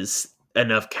has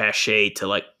enough cachet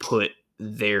to put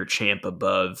their champ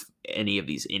above any of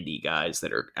these indie guys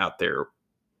that are out there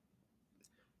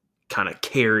kind of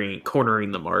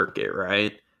cornering the market,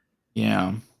 right?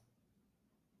 Yeah.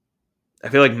 I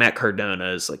feel like Matt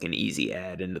Cardona is an easy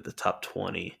add into the top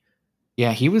 20.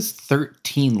 Yeah, he was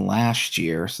 13 last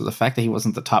year, so the fact that he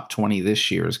wasn't the top 20 this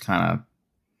year is kind of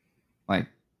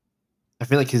I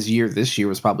feel like his year this year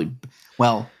was probably,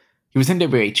 he was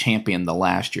NWA champion the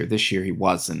last year. This year he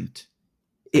wasn't.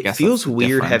 It feels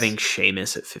weird having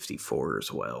Sheamus at 54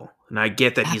 as well. And I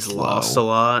get that he's lost a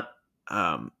lot.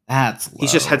 That's low.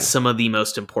 He's just had some of the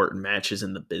most important matches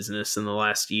in the business in the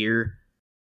last year.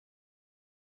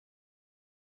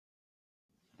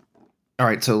 All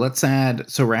right, so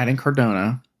we're adding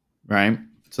Cardona, right?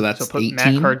 So that's put 18.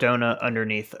 Matt Cardona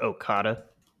underneath Okada.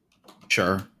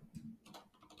 Sure.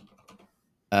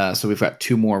 So we've got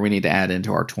 2 more we need to add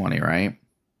into our 20, right?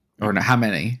 Or no, how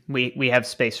many? We have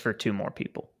space for 2 more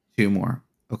people. 2 more.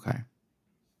 Okay.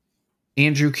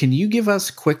 Andrew, can you give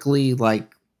us quickly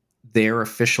their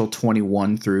official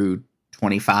 21 through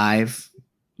 25?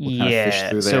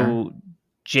 So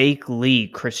Jake Lee,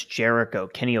 Chris Jericho,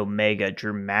 Kenny Omega,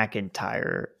 Drew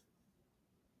McIntyre,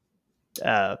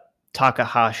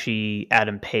 Takahashi,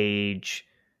 Adam Page.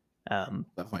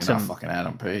 Definitely not fucking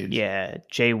Adam Page. Yeah,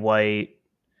 Jay White,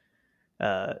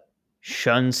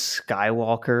 Shun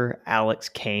Skywalker, Alex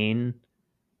Kane,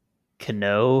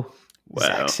 Kano,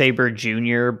 Zack Sabre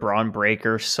Jr., Braun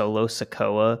Breaker, Solo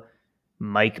Sikoa,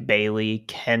 Mike Bailey,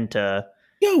 Kenta.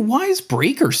 Yo, why is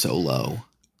Breaker so low?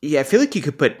 Yeah, I feel like you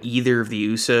could put either of the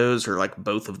Usos or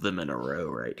both of them in a row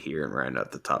right here and round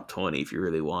out the top 20 if you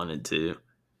really wanted to.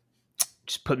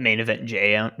 Just put main event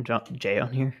Jay on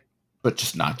here. But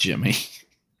just not Jimmy.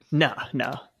 No.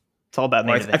 It's all about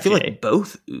main event I feel Jay. like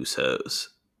both Usos.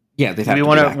 Yeah, they'd have we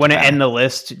want to end the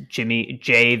list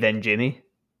Jay, then Jimmy?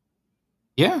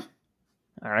 Yeah.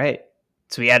 All right.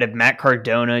 So we added Matt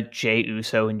Cardona, Jay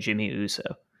Uso, and Jimmy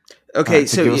Uso. Okay,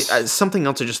 so something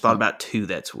else I just thought about too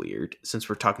that's weird, since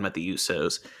we're talking about the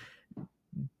Usos.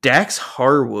 Dax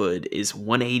Harwood is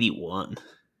 181.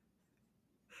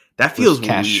 That feels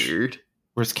weird.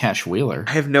 Where's Cash Wheeler?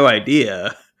 I have no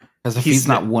idea. Because if he's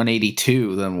not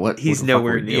 182, then what? He's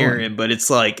nowhere near him, but it's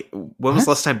when was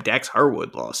the last time Dax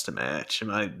Harwood lost a match? Am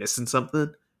I missing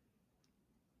something?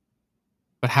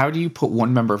 But how do you put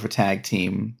one member of a tag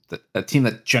team, a team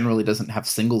that generally doesn't have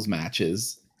singles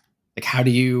matches? How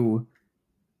do you...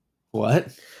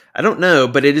 What? I don't know,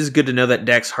 but it is good to know that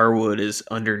Dax Harwood is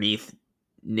underneath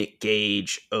Nick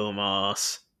Gage,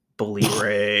 Omos, Bully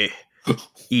Ray,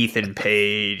 Ethan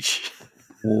Page.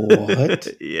 What?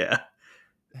 Yeah.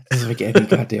 That doesn't make any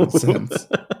goddamn sense.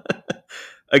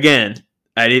 Again,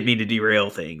 I didn't mean to derail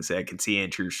things. I can see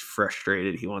Andrew's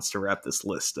frustrated. He wants to wrap this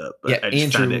list up, but I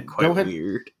just found it quite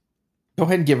weird. Go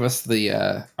ahead and give us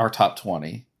the our top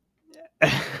 20.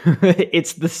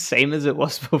 It's the same as it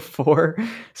was before.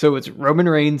 So it's Roman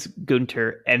Reigns,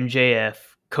 Gunther, MJF,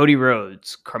 Cody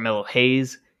Rhodes, Carmelo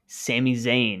Hayes, Sami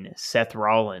Zayn, Seth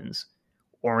Rollins,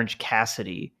 Orange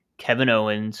Cassidy, Kevin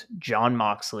Owens, Jon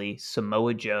Moxley,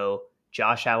 Samoa Joe,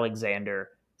 Josh Alexander,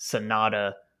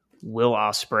 Sonata, Will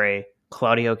Ospreay,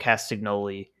 Claudio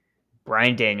Castagnoli,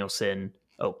 Bryan Danielson,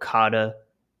 Okada,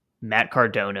 Matt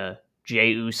Cardona,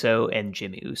 Jey Uso, and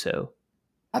Jimmy Uso.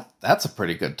 That's a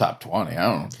pretty good top 20. I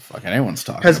don't know what the fuck anyone's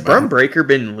talking Has about. Braun Breaker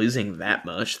been losing that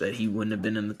much that he wouldn't have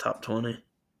been in the top 20?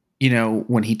 You know,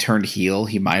 when he turned heel,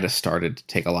 he might have started to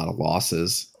take a lot of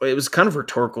losses. It was kind of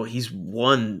rhetorical. He's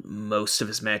won most of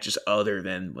his matches other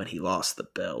than when he lost the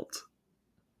belt.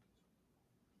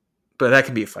 But that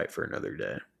can be a fight for another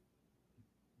day.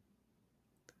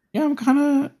 Yeah, I'm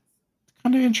kind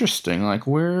of interesting. Like,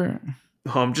 where...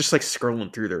 Oh, I'm just like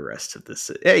scrolling through the rest of this.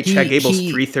 Hey, Chad Gable's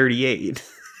 338.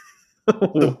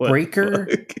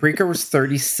 Breaker was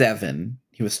 37.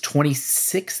 He was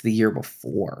 26 the year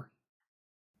before.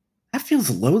 That feels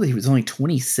low that he was only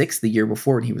 26 the year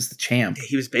before and he was the champ.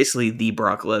 He was basically the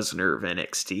Brock Lesnar of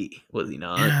NXT, was he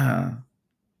not? Yeah.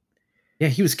 Yeah,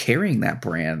 he was carrying that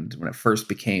brand when it first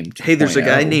became 2.0. Hey, there's a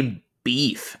guy named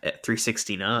Beef at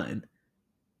 369.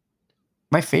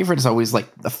 My favorite is always like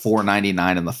the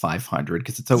 499 and the 500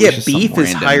 because it's always just Beef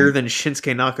is higher than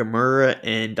Shinsuke Nakamura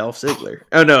and Dolph Ziggler.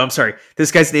 Oh no, I'm sorry.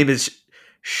 This guy's name is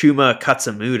Shuma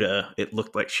Katsumoto. It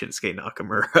looked like Shinsuke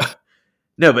Nakamura.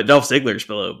 No, but Dolph Ziggler's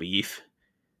below Beef.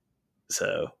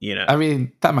 So, you know. I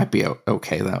mean, that might be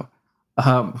okay though.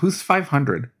 Who's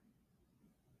 500?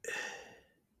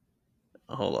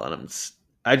 Hold on.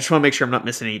 I just want to make sure I'm not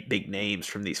missing any big names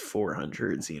from these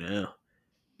 400s, you know.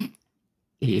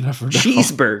 You never know.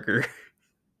 Cheeseburger.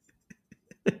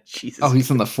 Jesus. Oh,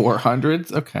 he's in the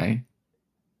 400s? Okay.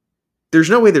 There's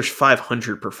no way there's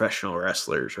 500 professional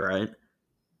wrestlers, right?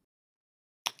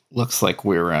 Looks like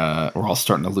we're all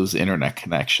starting to lose internet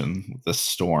connection with this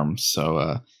storm.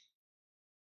 So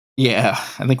yeah,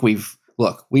 I think we've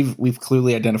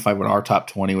clearly identified what our top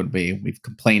 20 would be. We've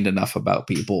complained enough about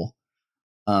people.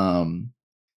 Do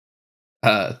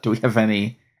we have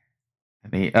any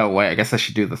oh wait, I guess I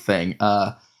should do the thing.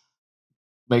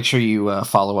 Make sure you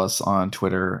follow us on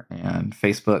Twitter and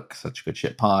Facebook, Such Good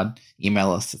Shit Pod.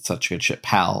 Email us at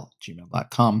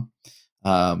suchgoodshitpal@gmail.com.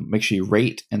 Make sure you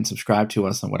rate and subscribe to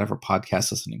us on whatever podcast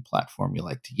listening platform you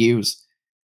like to use.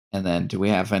 And then, do we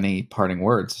have any parting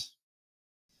words?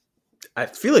 I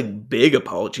feel like big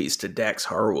apologies to Dax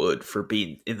Harwood for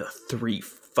being in the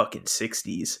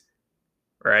 360s,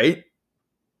 right?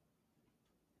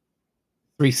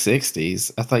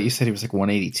 360s? I thought you said he was like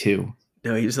 182.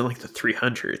 No, he was in like the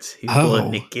 300s. He was below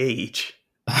Nick Gage.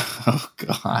 Oh,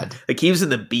 God. Like he was in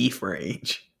the Beef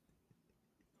range.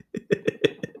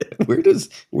 Where does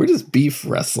Beef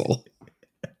wrestle?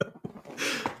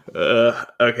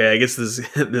 Okay, I guess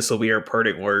this will be our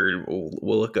parting word.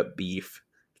 We'll look up Beef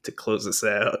to close us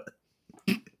out.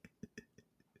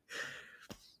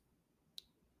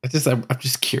 I'm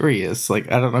just curious.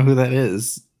 Like, I don't know who that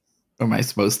is. Am I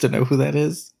supposed to know who that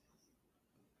is?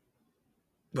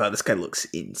 Wow, this guy looks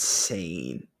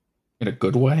insane. In a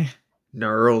good way?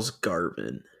 Gnarls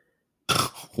Garvin.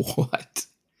 What?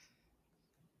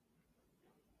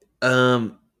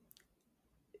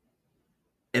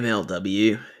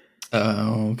 MLW.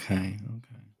 Oh, okay.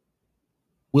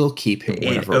 We'll keep him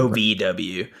whenever. And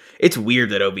OVW. It's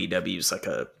weird that OVW is like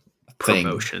a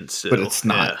promotion still. But it's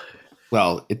not. Yeah.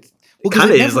 Well, it's... Well,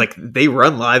 kind of is like they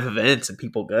run live events and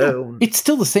people go. Yeah, it's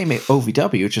still the same at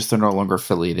OVW, it's just they're no longer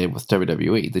affiliated with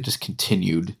WWE. They just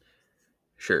continued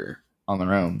on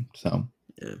their own. So,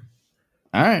 yeah.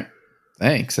 All right.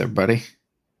 Thanks, everybody.